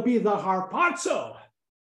will be the harpazo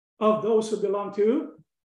of those who belong to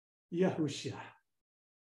Yahushua.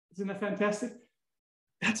 Isn't that fantastic?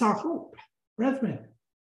 That's our hope, brethren.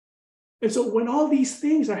 And so when all these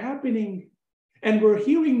things are happening and we're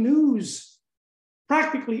hearing news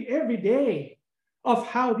practically every day of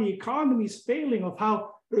how the economy is failing, of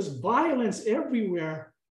how there's violence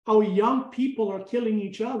everywhere, how young people are killing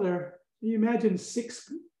each other. Can you imagine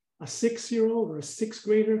a 6-year-old or a 6th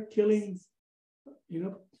grader killing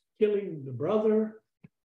the brother,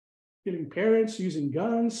 killing parents, using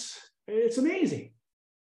guns? It's amazing.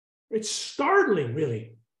 It's startling,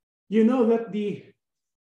 really. You know that the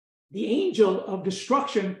angel of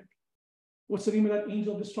destruction, what's the name of that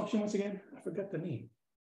angel of destruction once again? I forgot the name.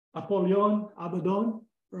 Abaddon,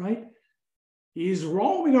 right? He's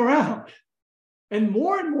roaming around. And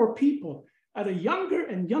more people at a younger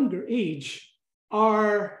and younger age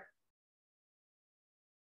are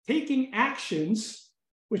taking actions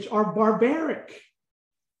which are barbaric,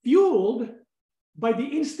 fueled by the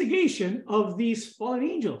instigation of these fallen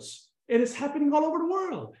angels. It is happening all over the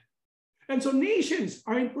world. And so nations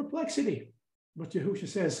are in perplexity. But Yahushua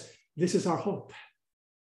says, this is our hope.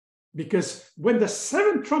 Because when the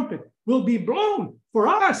seventh trumpet will be blown for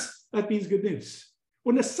us, that means good news.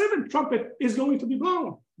 When the seventh trumpet is going to be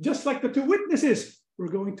blown, just like the two witnesses, we're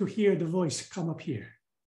going to hear the voice come up here.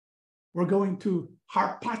 We're going to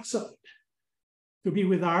harpazo to be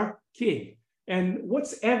with our King. And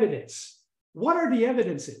what's evidence? What are the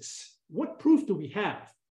evidences? What proof do we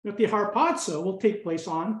have that the harpazo will take place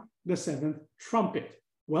on the seventh trumpet?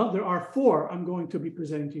 Well, there are four I'm going to be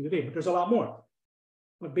presenting to you today, but there's a lot more.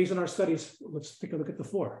 But based on our studies, let's take a look at the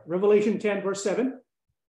four. Revelation 10, verse 7.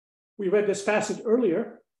 We read this passage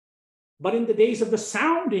earlier. But in the days of the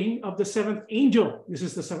sounding of the seventh angel, this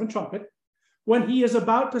is the seventh trumpet, when he is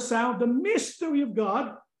about to sound, the mystery of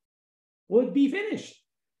God would be finished,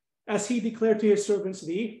 as he declared to his servants,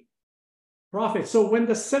 the prophets. So when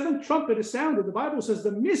the seventh trumpet is sounded, the Bible says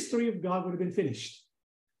the mystery of God would have been finished.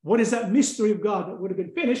 What is that mystery of God that would have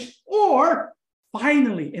been finished or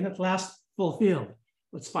finally and at last fulfilled?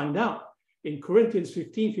 Let's find out. In Corinthians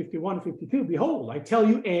 15, 51, 52, behold, I tell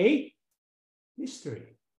you a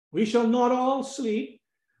mystery. We shall not all sleep,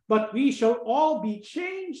 but we shall all be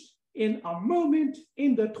changed in a moment,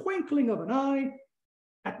 in the twinkling of an eye,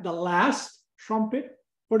 at the last trumpet.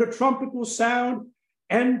 For the trumpet will sound,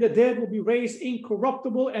 and the dead will be raised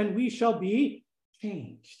incorruptible, and we shall be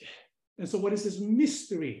changed. And so what is this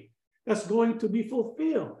mystery that's going to be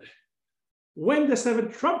fulfilled? When the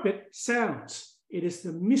seventh trumpet sounds, it is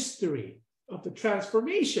the mystery of the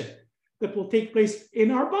transformation that will take place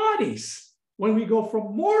in our bodies when we go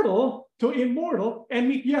from mortal to immortal and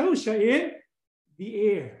meet Yahushua in the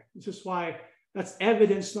air. This is why that's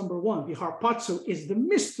evidence number one. The harpazo is the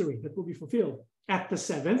mystery that will be fulfilled at the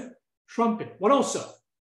seventh trumpet. What also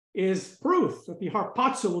is proof that the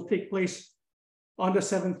harpazo will take place on the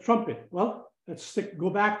seventh trumpet? Well, let's go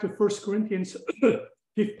back to 1 Corinthians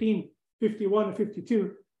 15, 51 and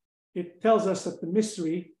 52. It tells us that the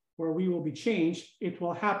mystery where we will be changed, it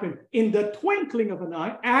will happen in the twinkling of an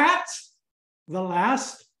eye at the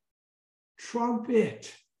last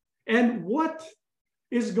trumpet. And what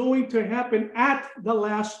is going to happen at the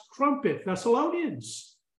last trumpet?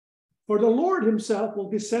 Thessalonians. For the Lord himself will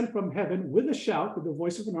descend from heaven with a shout, with the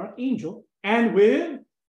voice of an archangel, and with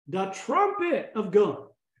the trumpet of God.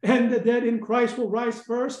 And the dead in Christ will rise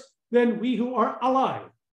first. Then we who are alive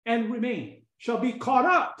and remain shall be caught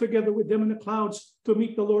up together with them in the clouds to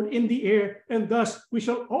meet the Lord in the air. And thus we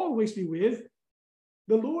shall always be with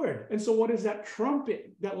the Lord. And so what is that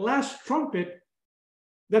trumpet, that last trumpet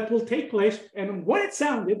that will take place? And when it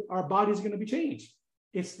sounded, our body is going to be changed.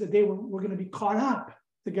 It's the day when we're going to be caught up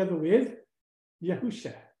together with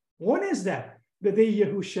Yahushua. When is that? The day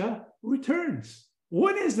Yahushua returns.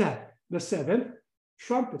 When is that? The seventh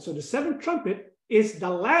trumpet. So the seventh trumpet is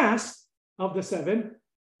the last of the seven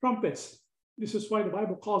trumpets. This is why the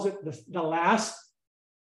Bible calls it the last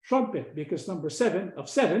trumpet, because number 7 of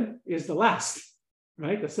 7 is the last,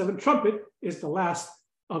 right? The seventh trumpet is the last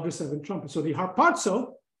of the seven trumpets. So the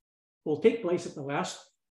harpazo will take place at the last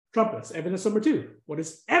trumpet. That's evidence number 2. What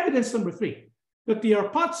is evidence number 3? That the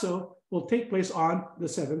harpazo will take place on the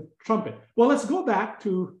seventh trumpet. Well, let's go back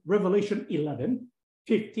to Revelation 11,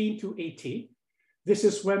 15 to 18. This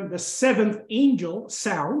is when the seventh angel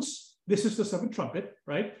sounds. This is the seventh trumpet,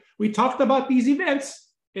 right? We talked about these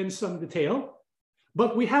events in some detail,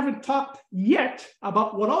 but we haven't talked yet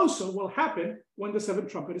about what also will happen when the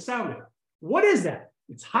seventh trumpet is sounded. What is that?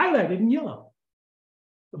 It's highlighted in yellow.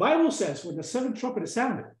 The Bible says when the seventh trumpet is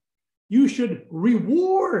sounded, you should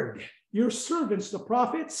reward your servants, the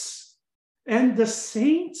prophets, and the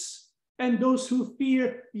saints, and those who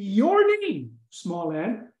fear your name, small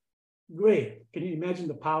and great. Can you imagine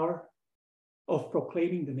the power of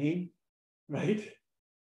proclaiming the name, right?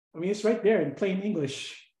 I mean, it's right there in plain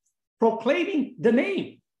English. Proclaiming the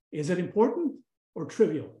name. Is it important or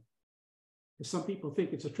trivial? Because some people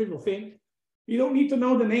think it's a trivial thing. You don't need to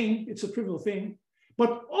know the name. It's a trivial thing.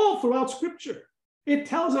 But all throughout Scripture, it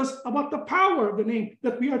tells us about the power of the name,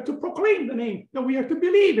 that we are to proclaim the name, that we are to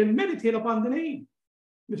believe and meditate upon the name.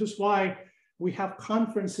 This is why we have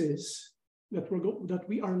conferences that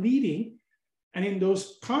we are leading. And in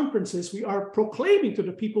those conferences, we are proclaiming to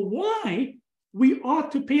the people why we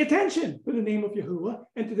ought to pay attention to the name of Yahuwah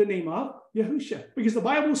and to the name of Yahushua. Because the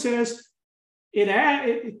Bible says,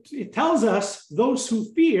 it tells us those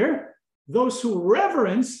who fear, those who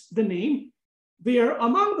reverence the name, they are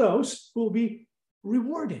among those who will be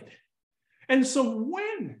rewarded. And so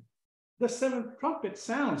when the seventh trumpet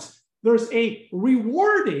sounds, there's a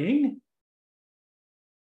rewarding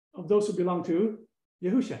of those who belong to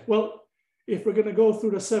Yahushua. Well, if we're going to go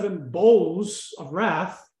through the 7 bowls of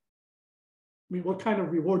wrath, I mean, what kind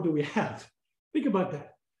of reward do we have? Think about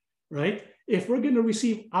that, right? If we're going to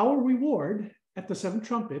receive our reward at the 7th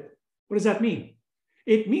trumpet, what does that mean?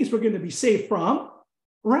 It means we're going to be saved from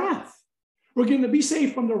wrath. We're going to be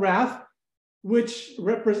saved from the wrath, which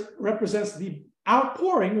represents the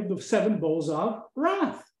outpouring of the 7 bowls of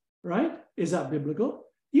wrath, right? Is that biblical?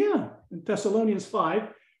 Yeah. In Thessalonians 5,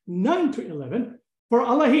 9 to 11, for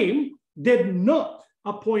Elohim did not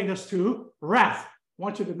appoint us to wrath. I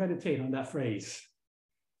want you to meditate on that phrase.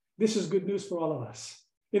 This is good news for all of us.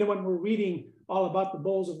 You know, when we're reading all about the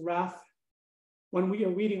bowls of wrath, when we are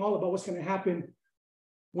reading all about what's going to happen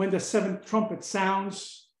when the 7th trumpet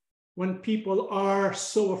sounds, when people are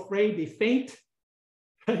so afraid they faint,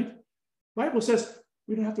 right? The Bible says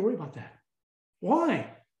we don't have to worry about that.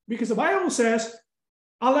 Why? Because the Bible says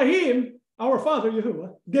Elohim, our Father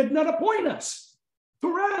Yahuwah, did not appoint us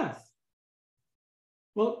to wrath.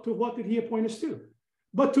 Well, to what did he appoint us to?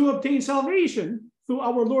 But to obtain salvation through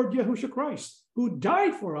our Lord Yahushua Christ, who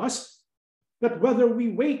died for us, that whether we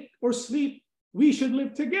wake or sleep, we should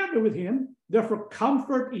live together with him. Therefore,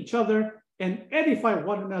 comfort each other and edify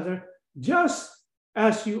one another, just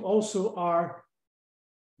as you also are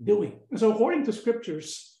doing. And so according to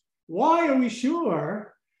scriptures, why are we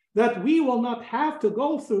sure that we will not have to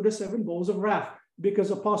go through the 7 bowls of wrath?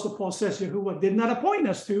 Because Apostle Paul says Yahuwah did not appoint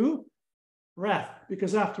us to wrath.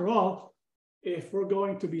 Because after all, if we're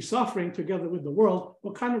going to be suffering together with the world,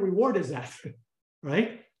 what kind of reward is that?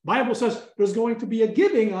 Right? Bible says there's going to be a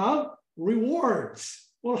giving of rewards.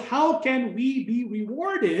 Well, how can we be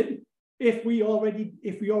rewarded if we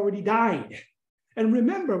already died? And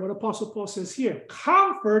remember what Apostle Paul says here: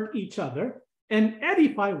 comfort each other and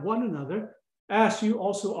edify one another, as you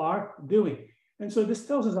also are doing. And so this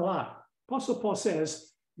tells us a lot. Apostle Paul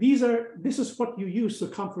says this is what you use to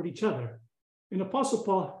comfort each other. And Apostle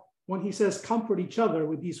Paul, when he says comfort each other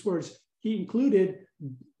with these words, he included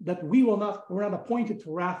that we're not appointed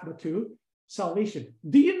to wrath, but to salvation.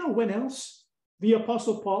 Do you know when else the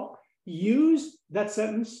Apostle Paul used that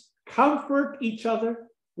sentence, comfort each other,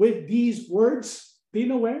 with these words? Do you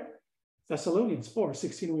know where? Thessalonians 4,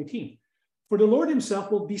 16 and 18. For the Lord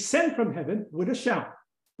himself will descend from heaven with a shout,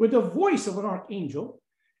 with the voice of an archangel,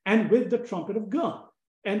 and with the trumpet of God.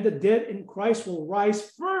 And the dead in Christ will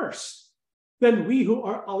rise first. Then we who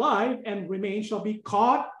are alive and remain shall be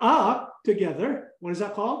caught up together. What is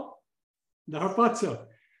that called? The harpazo.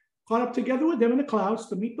 Caught up together with them in the clouds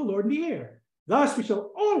to meet the Lord in the air. Thus we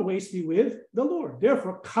shall always be with the Lord.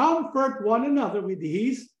 Therefore, comfort one another with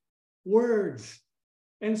these words.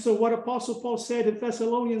 And so what Apostle Paul said in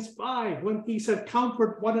Thessalonians 5, when he said,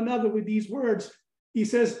 comfort one another with these words, he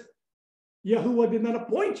says, Yahuwah did not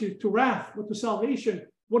appoint you to wrath, but to salvation.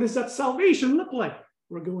 What does that salvation look like?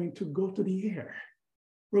 We're going to go to the air.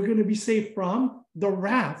 We're going to be saved from the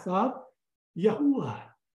wrath of Yahuwah.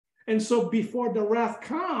 And so before the wrath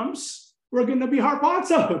comes, we're going to be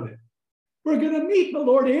harpazoed. We're going to meet the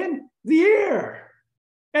Lord in the air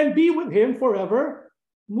and be with him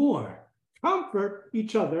forevermore. Comfort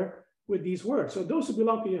each other with these words. So those who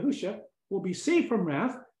belong to Yahushua will be saved from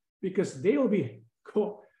wrath because they will be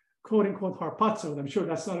quote unquote harpazoed. I'm sure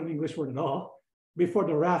that's not an English word at all. Before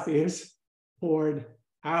the wrath is poured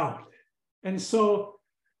out. And so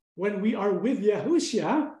when we are with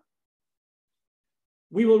Yahushua,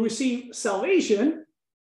 we will receive salvation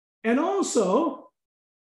and also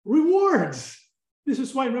rewards. This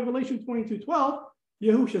is why in Revelation 22:12,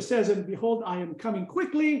 Yahushua says, and behold, I am coming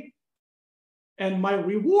quickly, and my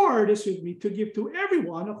reward is with me to give to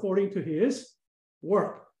everyone according to his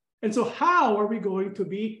work. And so how are we going to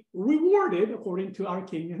be rewarded according to our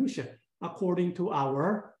King Yahushua? According to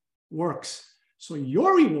our works. So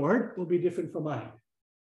your reward will be different from mine,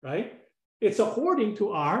 right? It's according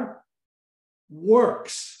to our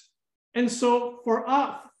works. And so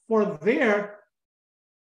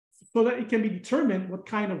so that it can be determined what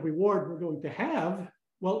kind of reward we're going to have,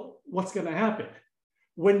 well, what's going to happen?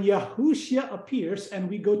 When Yahushua appears and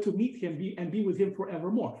we go to meet him and be with him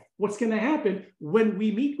forevermore, what's going to happen when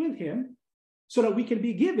we meet with him so that we can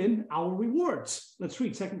be given our rewards? Let's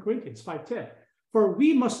read 2 Corinthians 5:10. For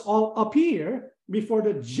we must all appear before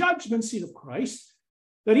the judgment seat of Christ,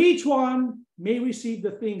 that each one may receive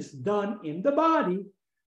the things done in the body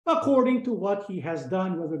according to what he has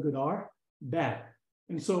done, whether good or bad.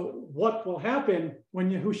 And so what will happen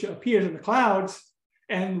when Yahushua appears in the clouds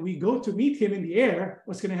and we go to meet him in the air?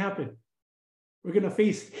 What's going to happen? We're going to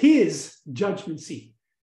face his judgment seat.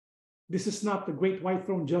 This is not the great white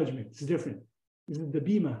throne judgment. It's different. This is the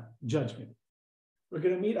Bema judgment. We're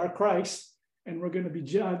going to meet our Christ and we're going to be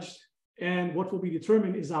judged. And what will be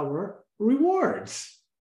determined is our rewards,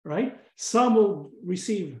 right? Some will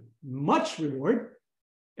receive much reward,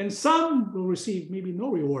 and some will receive maybe no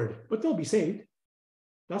reward, but they'll be saved.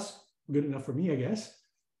 That's good enough for me, I guess,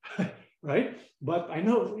 right? But I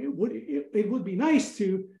know it would be nice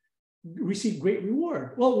to receive great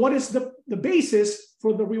reward. Well, what is the basis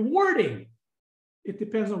for the rewarding? It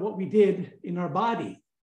depends on what we did in our body.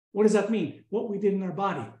 What does that mean? What we did in our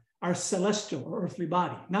body, our celestial or earthly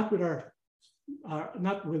body, not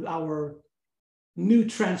with our new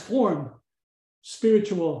transformed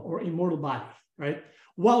spiritual or immortal body, right?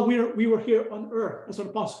 While we were here on earth, that's what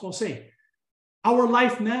Apostle Paul is saying. Our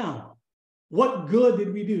life now, what good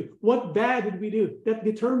did we do? What bad did we do? That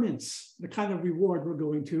determines the kind of reward we're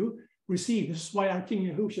going to receive. This is why our King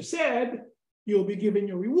Yahushua said, you'll be given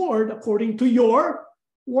your reward according to your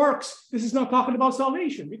works. This is not talking about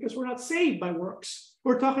salvation because we're not saved by works.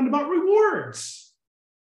 We're talking about rewards.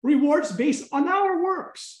 Rewards based on our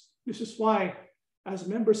works. This is why, as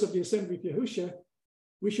members of the Assembly of Yahushua,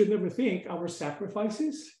 we should never think our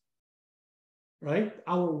sacrifices, right?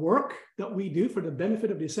 Our work that we do for the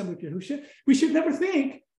benefit of the Assembly of Yahushua, we should never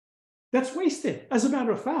think that's wasted. As a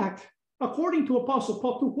matter of fact, according to Apostle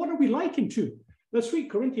Paul, what are we likened to? Let's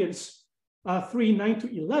read Corinthians 3, 9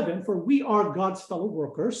 to 11. For we are God's fellow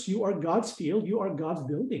workers. You are God's field. You are God's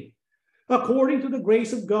building. According to the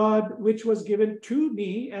grace of God, which was given to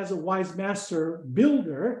me as a wise master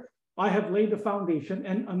builder, I have laid the foundation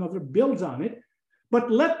and another builds on it. But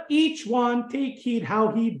let each one take heed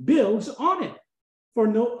how he builds on it. For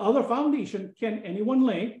no other foundation can anyone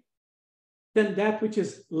lay than that which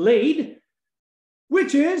is laid,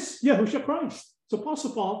 which is Yahushua Christ. So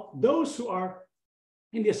Apostle Paul, those who are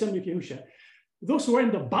in the Assembly of Yahushua, those who are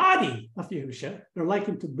in the body of Yahushua, they're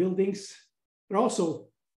likened to buildings. They're also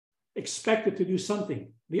expected to do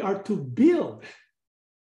something. They are to build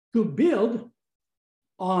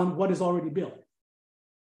on what is already built.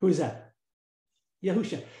 Who is that?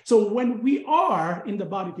 Yahushua. So when we are in the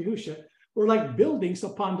body of Yahushua, we're like buildings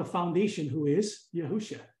upon the foundation who is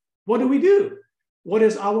Yahushua. What do? What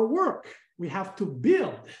is our work? We have to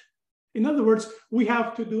build. In other words, we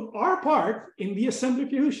have to do our part in the Assembly of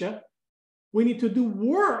Yahushua. We need to do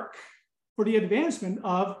work for the advancement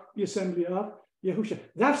of the Assembly of Yahushua.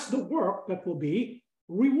 That's the work that will be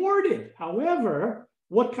rewarded. However,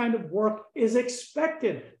 what kind of work is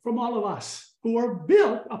expected from all of us who are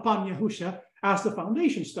built upon Yahushua as the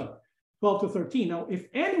foundation stone? 12 to 13. Now, if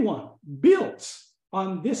anyone builds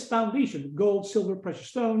on this foundation, gold, silver, precious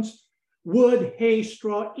stones, wood, hay,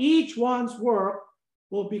 straw, each one's work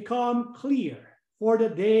will become clear, for the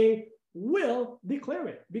day will declare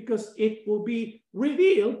it, because it will be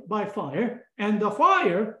revealed by fire, and the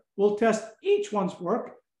fire will test each one's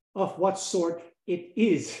work of what sort it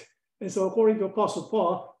is. And so according to Apostle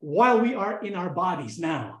Paul, while we are in our bodies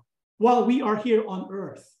now, while we are here on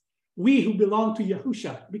earth, we who belong to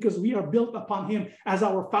Yahushua, because we are built upon him as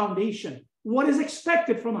our foundation, what is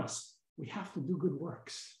expected from us? We have to do good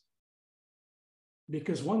works.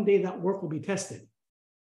 Because one day that work will be tested.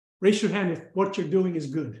 Raise your hand if what you're doing is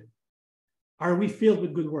good. Are we filled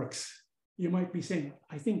with good works? You might be saying,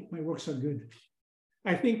 I think my works are good.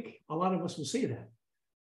 I think a lot of us will say that.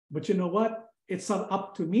 But you know what? It's not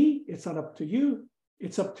up to me. It's not up to you.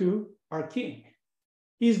 It's up to our King.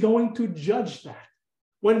 He's going to judge that.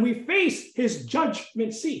 When we face his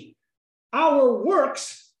judgment seat, our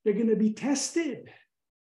works, they're going to be tested.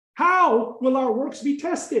 How will our works be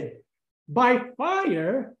tested? By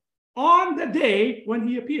fire on the day when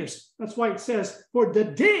he appears. That's why it says, for the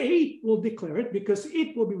day will declare it, because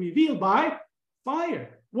it will be revealed by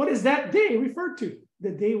fire. What is that day referred to?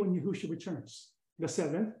 The day when Yahushua returns, the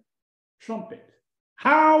seventh trumpet.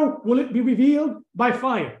 How will it be revealed? By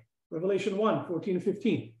fire. Revelation 1, 14 and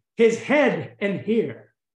 15. His head and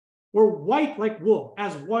hair were white like wool,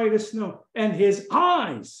 as white as snow, and his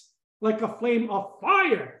eyes like a flame of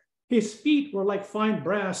fire. His feet were like fine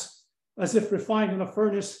brass, as if refined in a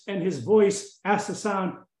furnace, and his voice as the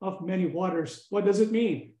sound of many waters. What does it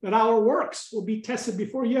mean? That our works will be tested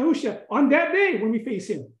before Yahushua on that day when we face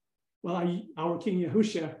him. Well, our King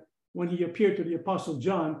Yahushua, when he appeared to the Apostle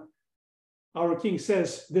John, our King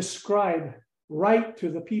says, describe, write to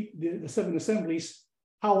the seven assemblies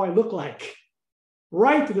how I look like.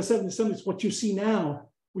 Write to the seven assemblies what you see now,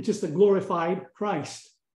 which is the glorified Christ.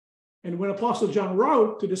 And when Apostle John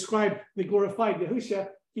wrote to describe the glorified Yahushua,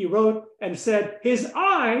 he wrote and said, his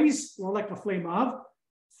eyes were like a flame of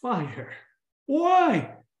fire.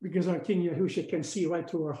 Why? Because our King Yahushua can see right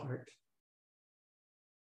through our heart.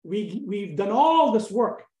 We've done all this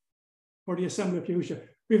work for the Assembly of Yahushua.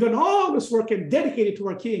 We've done all this work and dedicated to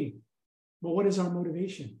our King. But what is our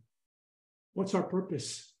motivation? What's our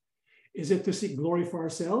purpose? Is it to seek glory for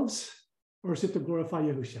ourselves, or is it to glorify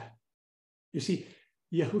Yahusha? You see,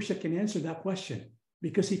 Yahusha can answer that question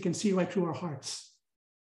because he can see right through our hearts.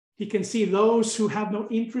 He can see those who have no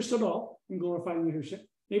interest at all in glorifying Yahusha.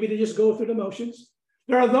 Maybe they just go through the motions.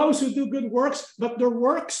 There are those who do good works, but their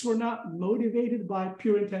works were not motivated by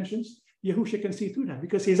pure intentions. Yahusha can see through that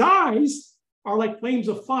because his eyes are like flames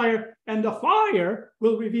of fire, and the fire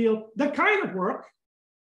will reveal the kind of work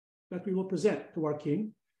that we will present to our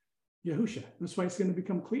King, Yahusha. That's why it's going to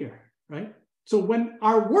become clear, right? So when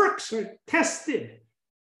our works are tested,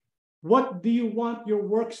 what do you want your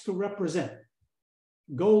works to represent?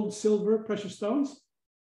 Gold, silver, precious stones?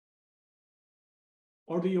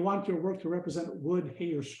 Or do you want your work to represent wood,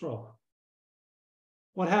 hay, or straw?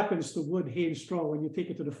 What happens to wood, hay, and straw when you take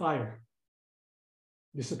it to the fire?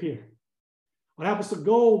 Disappear. What happens to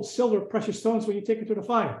gold, silver, precious stones when you take it to the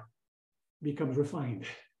fire? Becomes refined,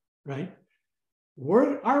 right?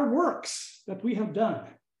 Our works that we have done,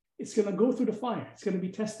 it's going to go through the fire. It's going to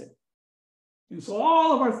be tested. And so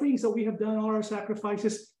all of our things that we have done, all our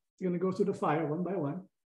sacrifices, it's going to go through the fire one by one.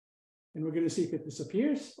 And we're going to see if it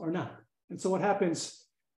disappears or not. And so what happens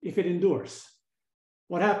if it endures?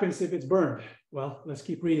 What happens if it's burned? Well, let's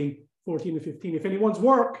keep reading 14 to 15. If anyone's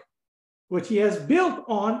work, which he has built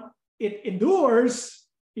on, it endures,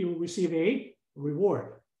 he will receive a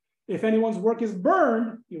reward. If anyone's work is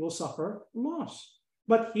burned, he will suffer loss.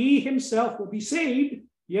 But he himself will be saved,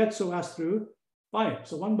 yet so as through fire.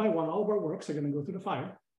 So one by one, all of our works are going to go through the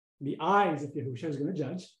fire. The eyes of Yahusha is going to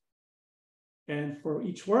judge. And for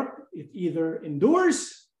each work, it either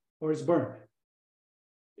endures or it's burned.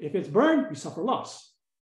 If it's burned, we suffer loss.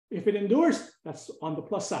 If it endures, that's on the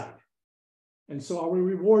plus side. And so our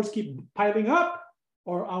rewards keep piling up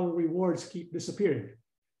or our rewards keep disappearing.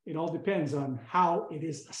 It all depends on how it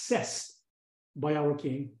is assessed by our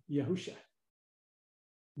King, Yahusha.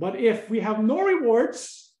 But if we have no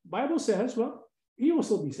rewards, Bible says, well, he will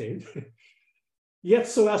still be saved. Yet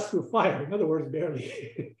so as through fire. In other words,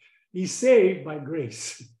 barely. He's saved by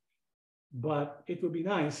grace. But it would be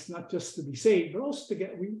nice not just to be saved, but also to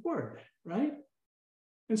get reward, right?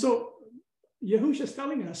 And so Yahusha is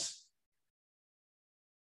telling us,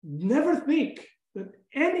 never think that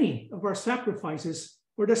any of our sacrifices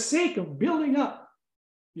for the sake of building up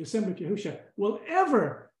the assembly of Yahusha will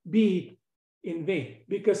ever be in vain,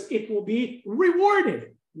 because it will be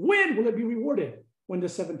rewarded. When will it be rewarded? When the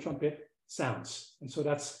seventh trumpet sounds. And so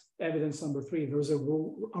that's evidence number 3. There's a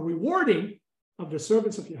rewarding of the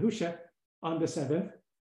servants of Yahusha on the seventh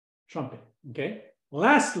trumpet. Okay.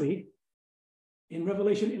 Lastly, in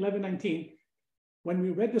Revelation 11:19, when we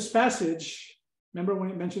read this passage, remember when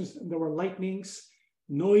it mentions there were lightnings,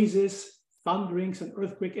 noises, thunderings, and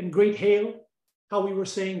earthquake, and great hail? How we were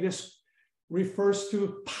saying this refers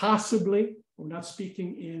to possibly, we're not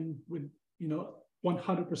speaking with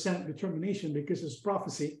 100% determination because it's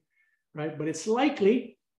prophecy, right? But it's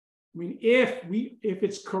likely. I mean, if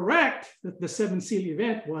it's correct that the seventh seal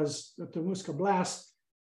event was the Tunguska blast,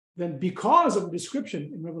 then because of the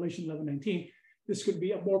description in Revelation 11:19, this could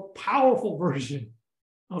be a more powerful version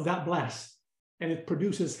of that blast. And it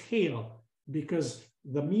produces hail because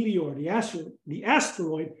the meteor, the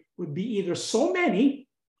asteroid would be either so many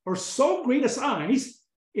or so great a size,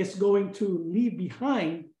 it's going to leave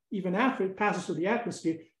behind, even after it passes through the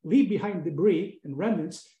atmosphere, leave behind debris and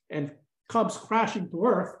remnants and comes crashing to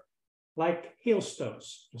earth like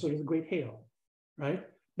hailstones. So there's a great hail, right?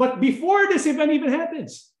 But before this event even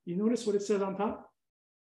happens, you notice what it says on top?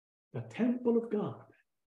 The temple of God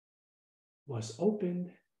was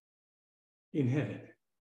opened in heaven.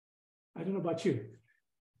 I don't know about you,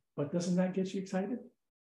 but doesn't that get you excited?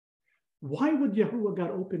 Why would Yahuwah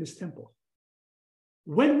God open his temple?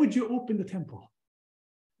 When would you open the temple?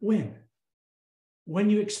 When? When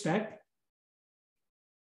you expect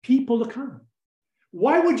people to come.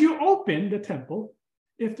 Why would you open the temple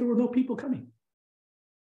if there were no people coming?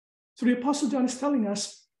 So the Apostle John is telling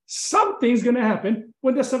us something's going to happen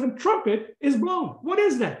when the seventh trumpet is blown. What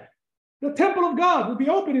is that? The temple of God will be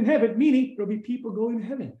open in heaven, meaning there'll be people going to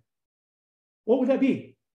heaven. What would that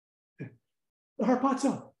be? The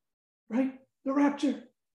harpazo, right? The rapture.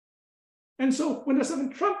 And so when the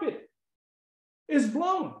seventh trumpet is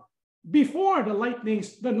blown, before the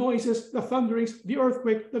lightnings, the noises, the thunderings, the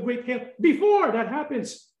earthquake, the great hail, before that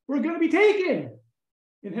happens, we're going to be taken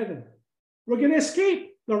in heaven. We're going to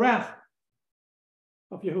escape the wrath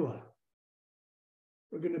of Yahuwah.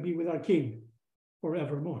 We're going to be with our King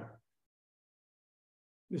forevermore.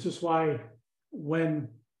 This is why when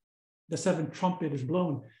the seventh trumpet is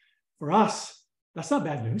blown, for us, that's not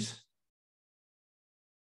bad news.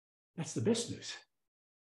 That's the best news.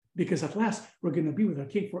 because at last we're going to be with our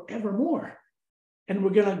King forevermore. And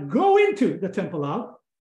we're going to go into the temple of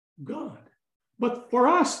God. But for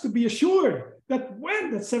us to be assured that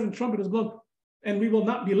when that seventh trumpet is blown, and we will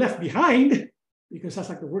not be left behind, because that's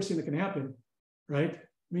like the worst thing that can happen, right?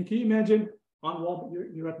 I mean, can you imagine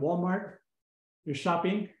you're at Walmart, you're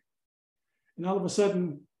shopping, and all of a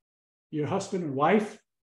sudden your husband or wife,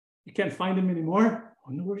 you can't find him anymore.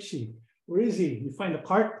 Oh no, where is she? Where is he? You find the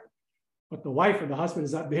cart, but the wife or the husband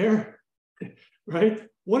is not there, right?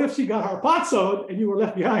 What if she got harpazoed and you were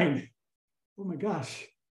left behind? Oh my gosh,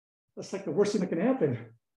 that's like the worst thing that can happen,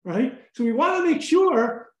 right? So we want to make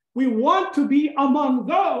sure we want to be among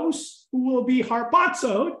those who will be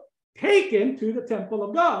harpazoed, taken to the temple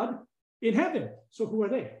of God in heaven. So who are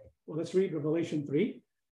they? Well, let's read Revelation 3.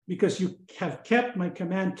 Because you have kept my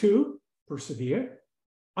command to persevere,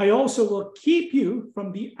 I also will keep you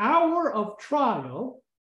from the hour of trial,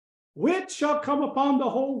 which shall come upon the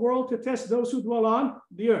whole world to test those who dwell on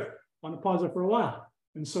the earth. I want to pause there for a while.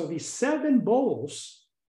 And so the 7 bowls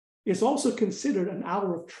is also considered an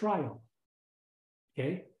hour of trial.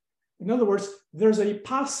 Okay? In other words, there's a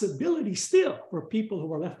possibility still for people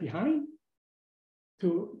who are left behind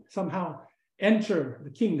to somehow enter the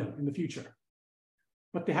kingdom in the future.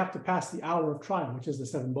 But they have to pass the hour of trial, which is the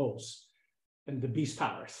 7 bowls and the beast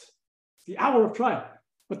powers. It's the hour of trial.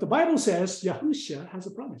 But the Bible says Yahushua has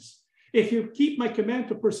a promise. If you keep my command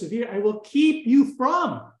to persevere, I will keep you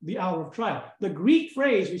from the hour of trial. The Greek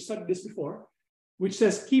phrase, we studied this before, which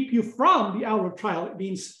says keep you from the hour of trial, it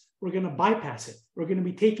means we're going to bypass it. We're going to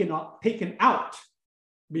be taken out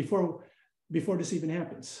before this even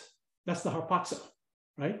happens. That's the harpazo,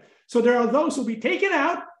 right? So there are those who will be taken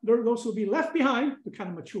out. There are those who will be left behind to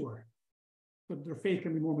kind of mature, so their faith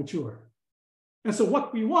can be more mature. And so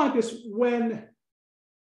what we want is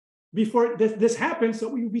before this happens, that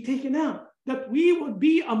we will be taken out, that we would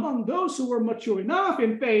be among those who were mature enough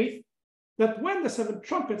in faith, that when the 7th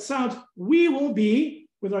trumpet sounds, we will be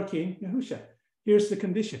with our King Yahushua. Here's the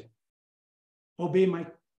condition. Obey my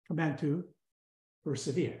command to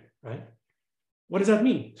persevere, right? What does that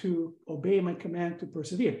mean? To obey my command to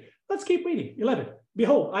persevere. Let's keep reading. 11.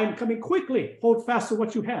 Behold, I am coming quickly. Hold fast to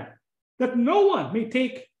what you have, that no one may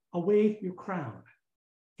take away your crown.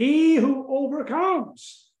 He who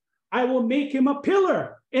overcomes, I will make him a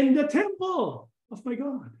pillar in the temple of my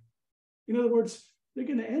God. In other words, they're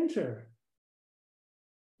going to enter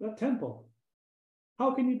that temple.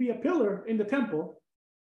 How can you be a pillar in the temple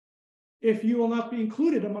if you will not be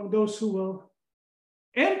included among those who will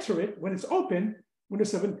enter it when it's open, when the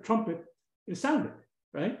 7th trumpet is sounded,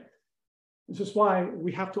 right? This is why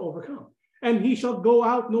we have to overcome. And he shall go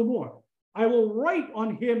out no more. I will write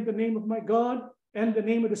on him the name of my God and the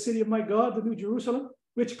name of the city of my God, the New Jerusalem,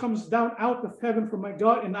 which comes down out of heaven from my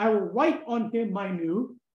God, and I will write on him my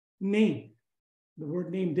new name. The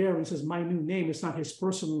word name there, when it says my new name, it's not his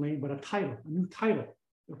personal name, but a new title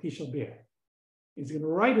that he shall bear. He's going to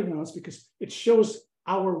write it on us because it shows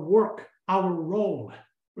our work, our role.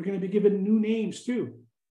 We're going to be given new names too,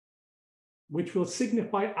 which will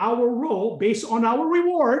signify our role based on our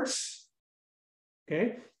rewards,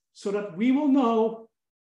 okay? So that we will know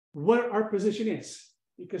what our position is.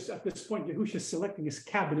 Because at this point, Yahushua is selecting his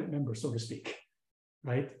cabinet members, so to speak,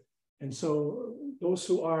 right? And so those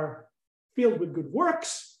who are filled with good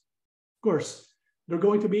works, of course, they're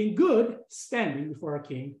going to be in good standing before our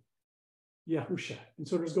King, Yahushua. And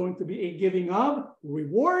so there's going to be a giving of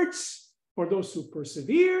rewards for those who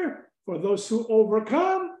persevere, for those who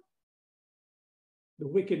overcome the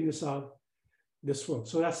wickedness of this world.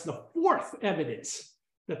 So that's the 4th evidence.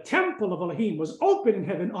 The temple of Elohim was open in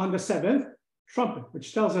heaven on the 7th trumpet,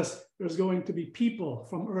 which tells us there's going to be people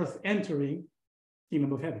from earth entering the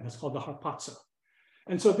kingdom of heaven. That's called the harpazo.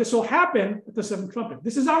 And so this will happen at the 7th trumpet.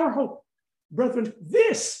 This is our hope. Brethren,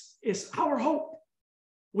 this is our hope.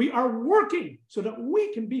 We are working so that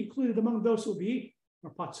we can be included among those who will be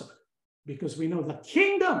harpazo, because we know the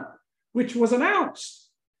kingdom which was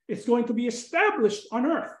announced, it's going to be established on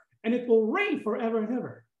earth, and it will reign forever and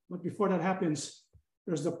ever. But before that happens,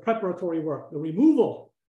 there's the preparatory work, the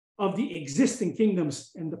removal of the existing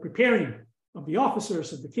kingdoms and the preparing of the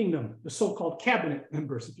officers of the kingdom, the so-called cabinet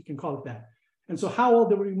members, if you can call it that. And so how will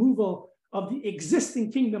the removal of the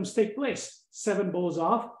existing kingdoms take place? 7 bowls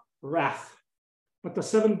of wrath. But the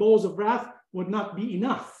 7 bowls of wrath would not be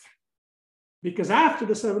enough, because after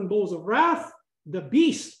the 7 bowls of wrath, the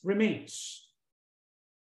beast remains.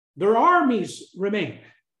 Their armies remain.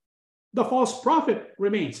 The false prophet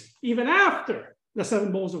remains, even after the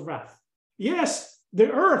 7 bowls of wrath. Yes,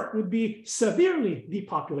 the earth would be severely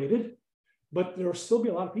depopulated, but there will still be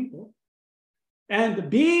a lot of people. And the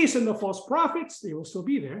beast and the false prophets, they will still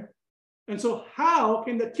be there. And so how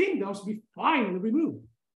can the kingdoms be finally removed?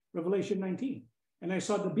 Revelation 19. And I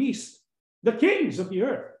saw the beast, the kings of the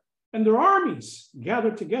earth, and their armies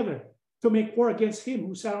gathered together to make war against him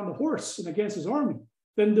who sat on the horse and against his army.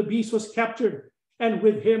 Then the beast was captured, and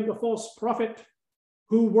with him the false prophet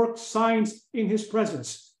who worked signs in his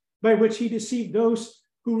presence, by which he deceived those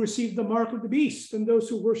who received the mark of the beast and those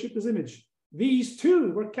who worshiped his image. These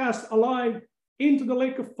two were cast alive into the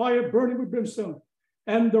lake of fire burning with brimstone,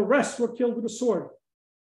 and the rest were killed with a sword,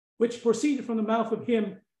 which proceeded from the mouth of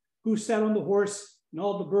him who sat on the horse, and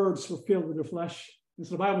all the birds were filled with their flesh. And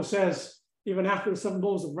so the Bible says, even after the 7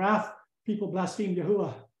 bowls of wrath, people blasphemed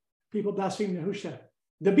Yahuwah, people blasphemed Yahusha.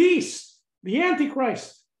 The beast, the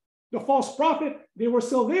Antichrist, the false prophet, they were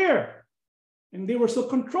still there, and they were still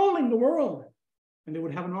controlling the world, and they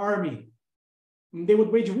would have an army, and they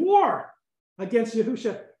would wage war against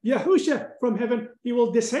Yahusha. Yahusha from heaven, he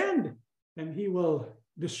will descend, and he will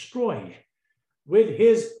destroy with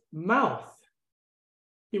his mouth.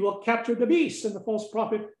 He will capture the beast and the false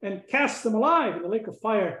prophet and cast them alive in the lake of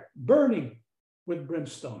fire, burning with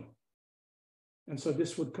brimstone. And so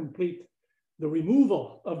this would complete the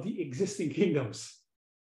removal of the existing kingdoms.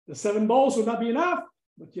 The 7 bowls will not be enough,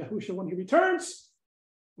 but Yahusha, when he returns,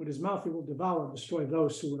 with his mouth he will devour and destroy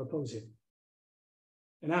those who would oppose him.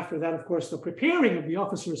 And after that, of course, the preparing of the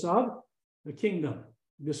officers of the kingdom.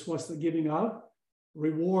 This was the giving of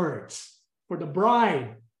rewards for the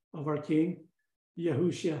bride of our King,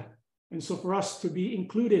 Yahushua. And so for us to be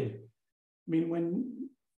included, I mean, when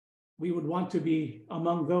we would want to be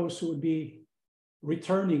among those who would be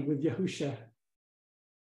returning with Yahushua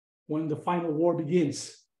when the final war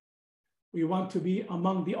begins, we want to be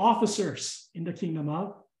among the officers in the kingdom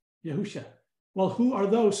of Yahushua. Well, who are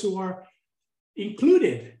those who are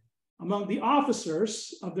included among the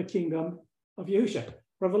officers of the kingdom of Yahushua?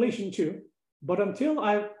 Revelation 2, but until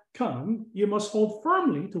I come, you must hold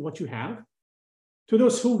firmly to what you have. To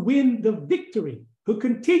those who win the victory, who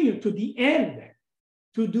continue to the end,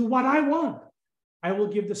 to do what I want, I will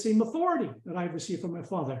give the same authority that I've received from my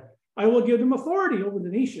Father. I will give them authority over the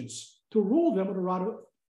nations, to rule them with a rod,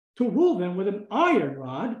 to rule them with an iron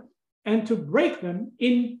rod, and to break them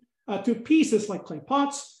to pieces like clay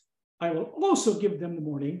pots. I will also give them the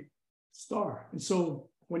morning star. And so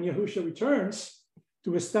when Yahushua returns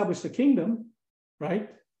to establish the kingdom, right,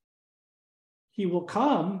 he will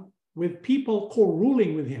come with people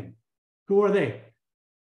co-ruling with him. Who are they?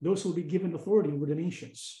 Those who will be given authority over the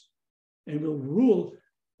nations and will rule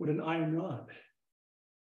with an iron rod.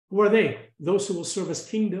 Who are they? Those who will serve as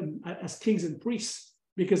kings and priests,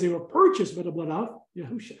 because they were purchased by the blood of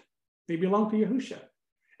Yahushua. They belong to Yahushua.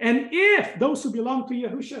 And if those who belong to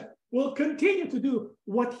Yahushua will continue to do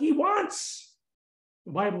what he wants,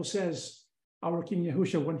 the Bible says our King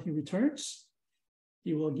Yahushua, when he returns,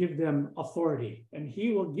 he will give them authority, and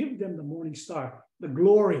he will give them the morning star, the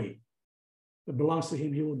glory that belongs to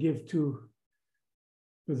him. He will give to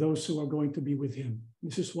those who are going to be with him.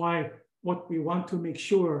 This is why what we want to make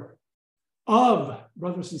sure of,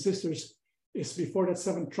 brothers and sisters, is before that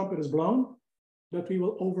 7th trumpet is blown, that we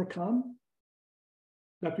will overcome,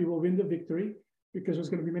 that we will win the victory, because there's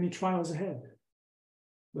going to be many trials ahead.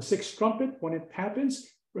 The 6th trumpet, when it happens,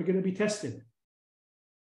 we're going to be tested.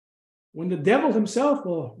 When the devil himself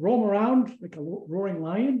will roam around like a roaring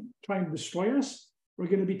lion trying to destroy us, we're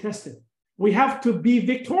going to be tested. We have to be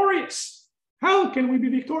victorious. How can we be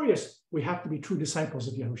victorious? We have to be true disciples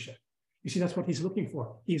of Yahushua. You see, that's what he's looking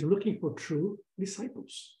for. He's looking for true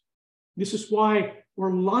disciples. This is why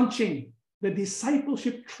we're launching the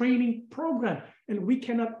discipleship training program. And we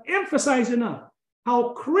cannot emphasize enough how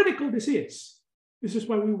critical this is. This is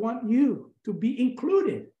why we want you to be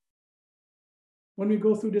included when we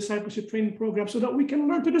go through discipleship training program, so that we can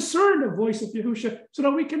learn to discern the voice of Yahushua, so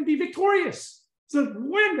that we can be victorious. So that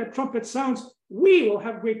when the trumpet sounds, we will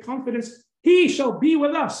have great confidence. He shall be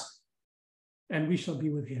with us, and we shall be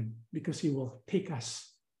with him, because he will take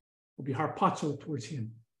us. We'll be harpazo towards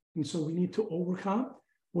him. And so we need to overcome.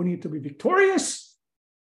 We need to be victorious.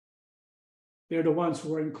 They're the ones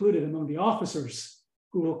who are included among the officers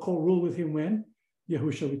who will co-rule with him when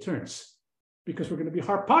Yahushua returns. Because we're going to be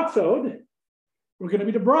harpazoed. We're going to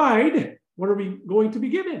be the bride. What are we going to be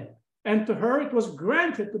given? And to her it was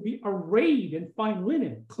granted to be arrayed in fine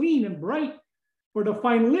linen, clean and bright. For the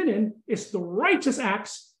fine linen is the righteous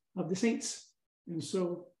acts of the saints. And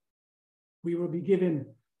so we will be given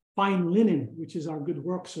fine linen, which is our good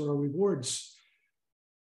works or our rewards.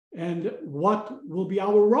 And what will be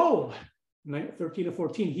our role? 13 to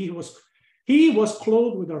 14, he was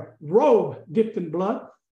clothed with a robe dipped in blood,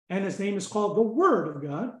 and his name is called the Word of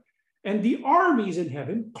God. And the armies in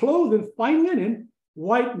heaven, clothed in fine linen,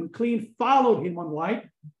 white and clean, followed him on white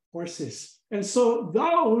horses. And so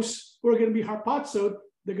those who are going to be harpazoed,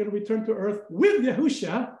 they're going to return to earth with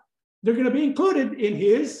Yahushua. They're going to be included in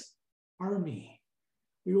his army.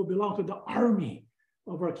 We will belong to the army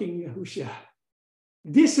of our King Yahushua.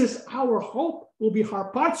 This is our hope. We'll be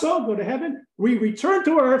harpazoed, go to heaven. We return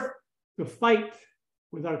to earth to fight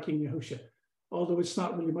with our King Yahushua. Although it's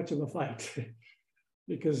not really much of a fight.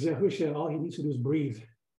 Because Yahushua, all he needs to do is breathe.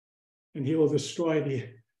 And he will destroy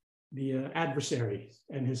the adversary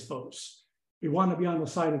and his foes. We want to be on the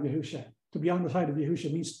side of Yahushua. To be on the side of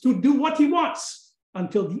Yahushua means to do what he wants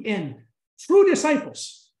until the end. True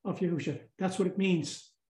disciples of Yahushua. That's what it means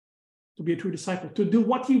to be a true disciple. To do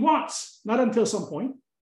what he wants. Not until some point,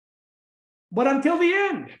 but until the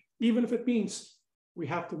end. Even if it means we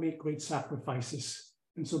have to make great sacrifices.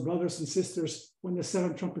 And so, brothers and sisters, when the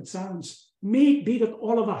seventh trumpet sounds, may it be that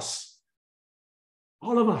all of us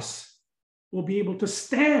will be able to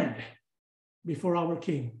stand before our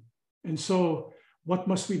King. And so, what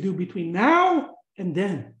must we do between now and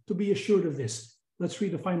then to be assured of this? Let's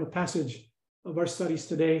read the final passage of our studies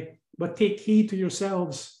today. But take heed to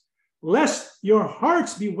yourselves, lest your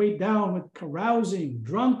hearts be weighed down with carousing,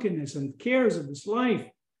 drunkenness, and cares of this life,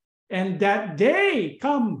 and that day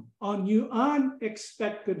come on you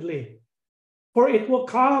unexpectedly. For it will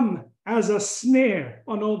come as a snare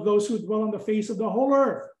on all those who dwell on the face of the whole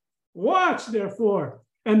earth. Watch, therefore,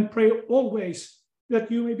 and pray always that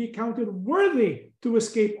you may be counted worthy to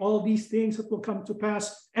escape all these things that will come to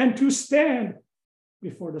pass and to stand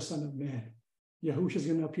before the Son of Man. Yahushua is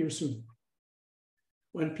going to appear soon.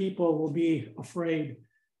 When people will be afraid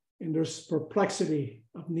and there's perplexity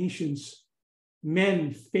of nations,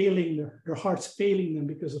 men failing, their hearts failing them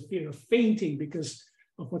because of fear, fainting because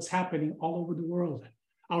of what's happening all over the world.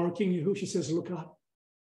 Our King Yahushua says, look up.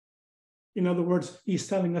 In other words, he's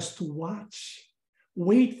telling us to watch,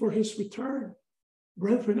 wait for his return.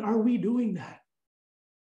 Brethren, are we doing that?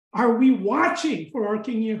 Are we watching for our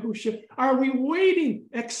King Yahushua? Are we waiting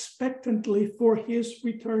expectantly for his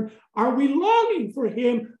return? Are we longing for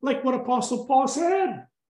him like what Apostle Paul said?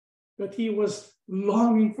 That he was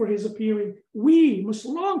longing for his appearing. We must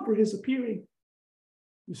long for his appearing.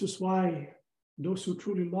 This is why those who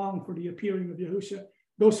truly long for the appearing of Yahushua,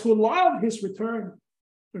 those who love his return,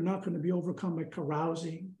 they're not going to be overcome by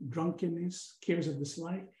carousing, drunkenness, cares of this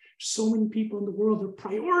life. So many people in the world, their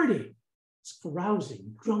priority is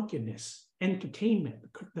carousing, drunkenness, entertainment,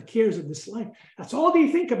 the cares of this life. That's all they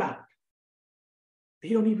think about. They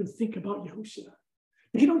don't even think about Yahushua.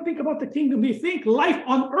 They don't think about the kingdom. They think life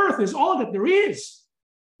on earth is all that there is.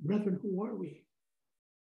 Brethren, who are we?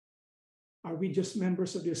 Are we just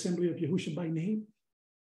members of the assembly of Yahushua by name?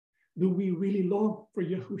 Do we really long for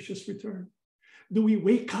Yahushua's return? Do we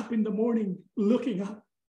wake up in the morning looking up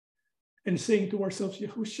and saying to ourselves,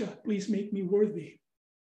 Yahushua, please make me worthy?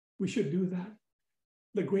 We should do that.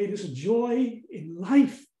 The greatest joy in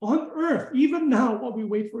life on earth, even now while we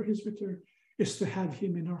wait for his return, is to have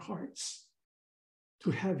him in our hearts,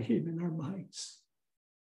 to have him in our minds,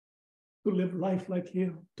 to live life like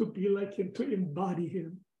him, to be like him, to embody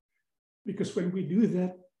him. Because when we do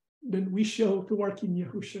that, then we show to our King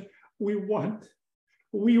Yahushua, we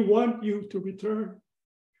want you to return.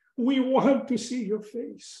 We want to see your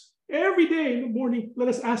face. Every day in the morning, let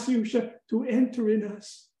us ask Yahushua to enter in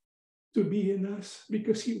us, to be in us,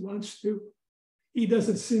 because he wants to. He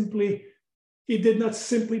did not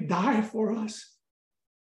simply die for us.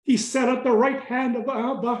 He sat at the right hand of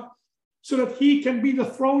Abba so that he can be the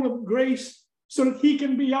throne of grace, so that he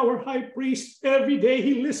can be our high priest. Every day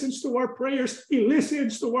he listens to our prayers. He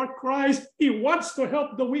listens to our cries. He wants to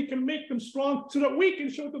help the weak and make them strong so that we can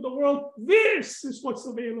show to the world, this is what's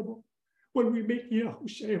available when we make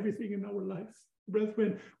Yahushua everything in our life.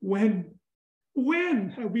 Brethren, when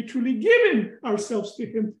have we truly given ourselves to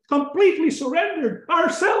him, completely surrendered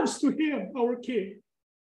ourselves to him, our King?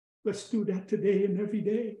 Let's do that today and every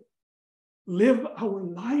day. Live our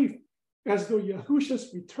life as though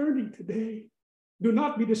Yahushua's returning today. Do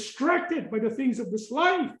not be distracted by the things of this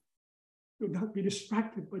life. Do not be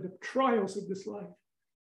distracted by the trials of this life.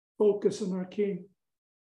 Focus on our King.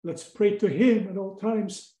 Let's pray to him at all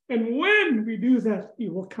times. And when we do that, he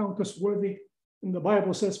will count us worthy. And the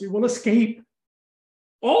Bible says we will escape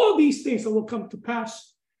all these things that will come to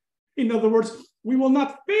pass. In other words, we will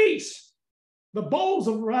not face the bowls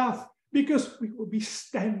of wrath because we will be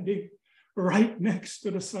standing right next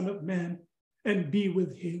to the Son of Man and be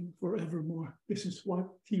with him forevermore. This is what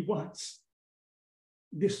he wants.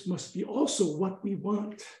 This must be also what we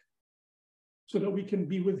want so that we can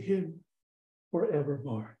be with him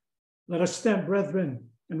forevermore. Let us stand, brethren,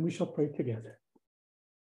 and we shall pray together.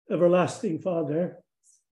 Everlasting Father,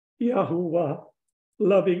 Yahuwah,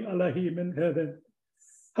 loving Elohim in heaven,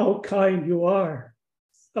 how kind you are,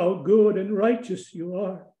 how good and righteous you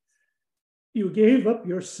are. You gave up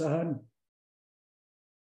your son.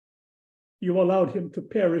 You allowed him to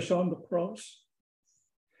perish on the cross.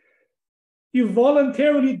 You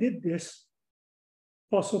voluntarily did this.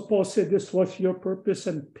 Apostle Paul said this was your purpose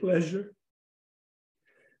and pleasure,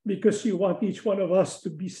 because you want each one of us to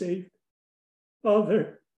be saved.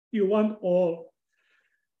 Father, you want all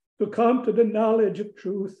to come to the knowledge of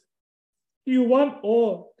truth. You want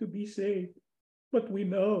all to be saved, but we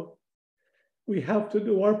know we have to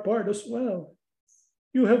do our part as well.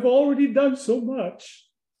 You have already done so much,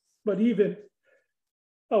 but even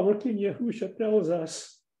our King Yahusha tells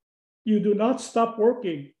us, you do not stop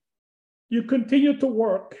working. You continue to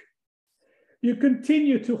work. You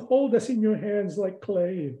continue to hold us in your hands like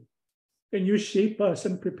clay, and you shape us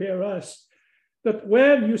and prepare us that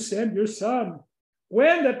when you send your son,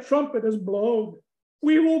 when the trumpet is blown,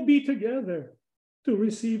 we will be together to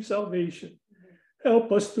receive salvation.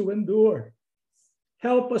 Help us to endure.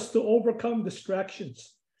 Help us to overcome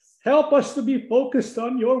distractions. Help us to be focused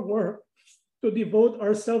on your work, to devote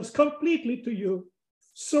ourselves completely to you,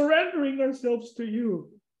 surrendering ourselves to you,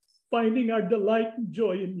 finding our delight and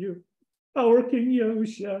joy in you. Our King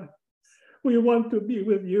Yahusha, we want to be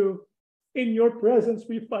with you. In your presence,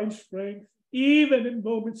 we find strength, even in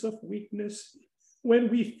moments of weakness, when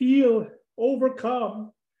we feel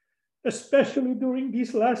overcome, especially during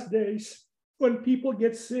these last days, when people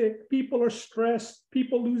get sick, people are stressed,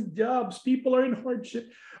 people lose jobs, people are in hardship.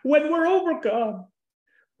 When we're overcome,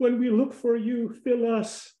 when we look for you, fill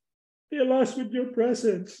us with your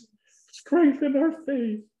presence, strengthen our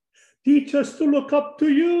faith, teach us to look up to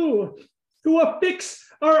you, to fix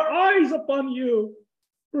our eyes upon you,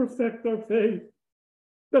 perfect our faith,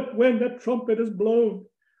 that when that trumpet is blown,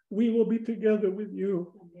 we will be together with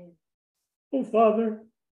you. Amen. Oh, Father,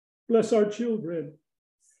 bless our children,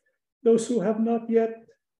 those who have not yet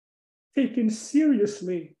taken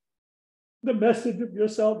seriously the message of your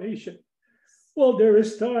salvation. Well, there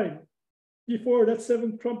is time before that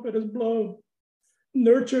seventh trumpet is blown.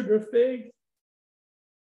 Nurture their faith,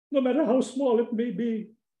 no matter how small it may be.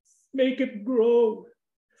 Make it grow.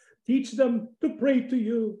 Teach them to pray to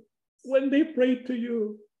you. When they pray to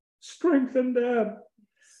you, strengthen them.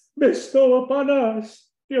 Bestow upon us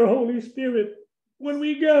your Holy Spirit when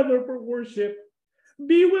we gather for worship.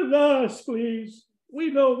 Be with us, please. We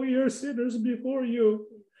know we are sinners before you,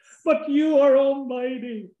 but you are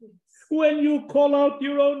almighty. When you call out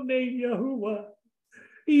your own name, Yahuwah,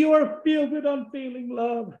 you are filled with unfailing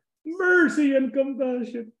love, mercy, and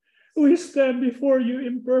compassion. We stand before you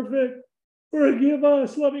imperfect. Forgive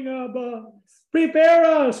us, loving Abba. Prepare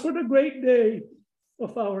us for the great day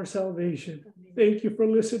of our salvation. Thank you for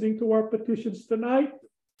listening to our petitions tonight.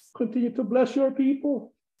 Continue to bless your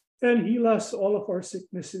people and heal us all of our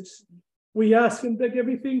sicknesses. We ask and beg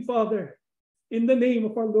everything, Father, in the name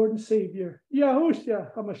of our Lord and Savior,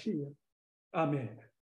 Yahushua HaMashiach. Amen.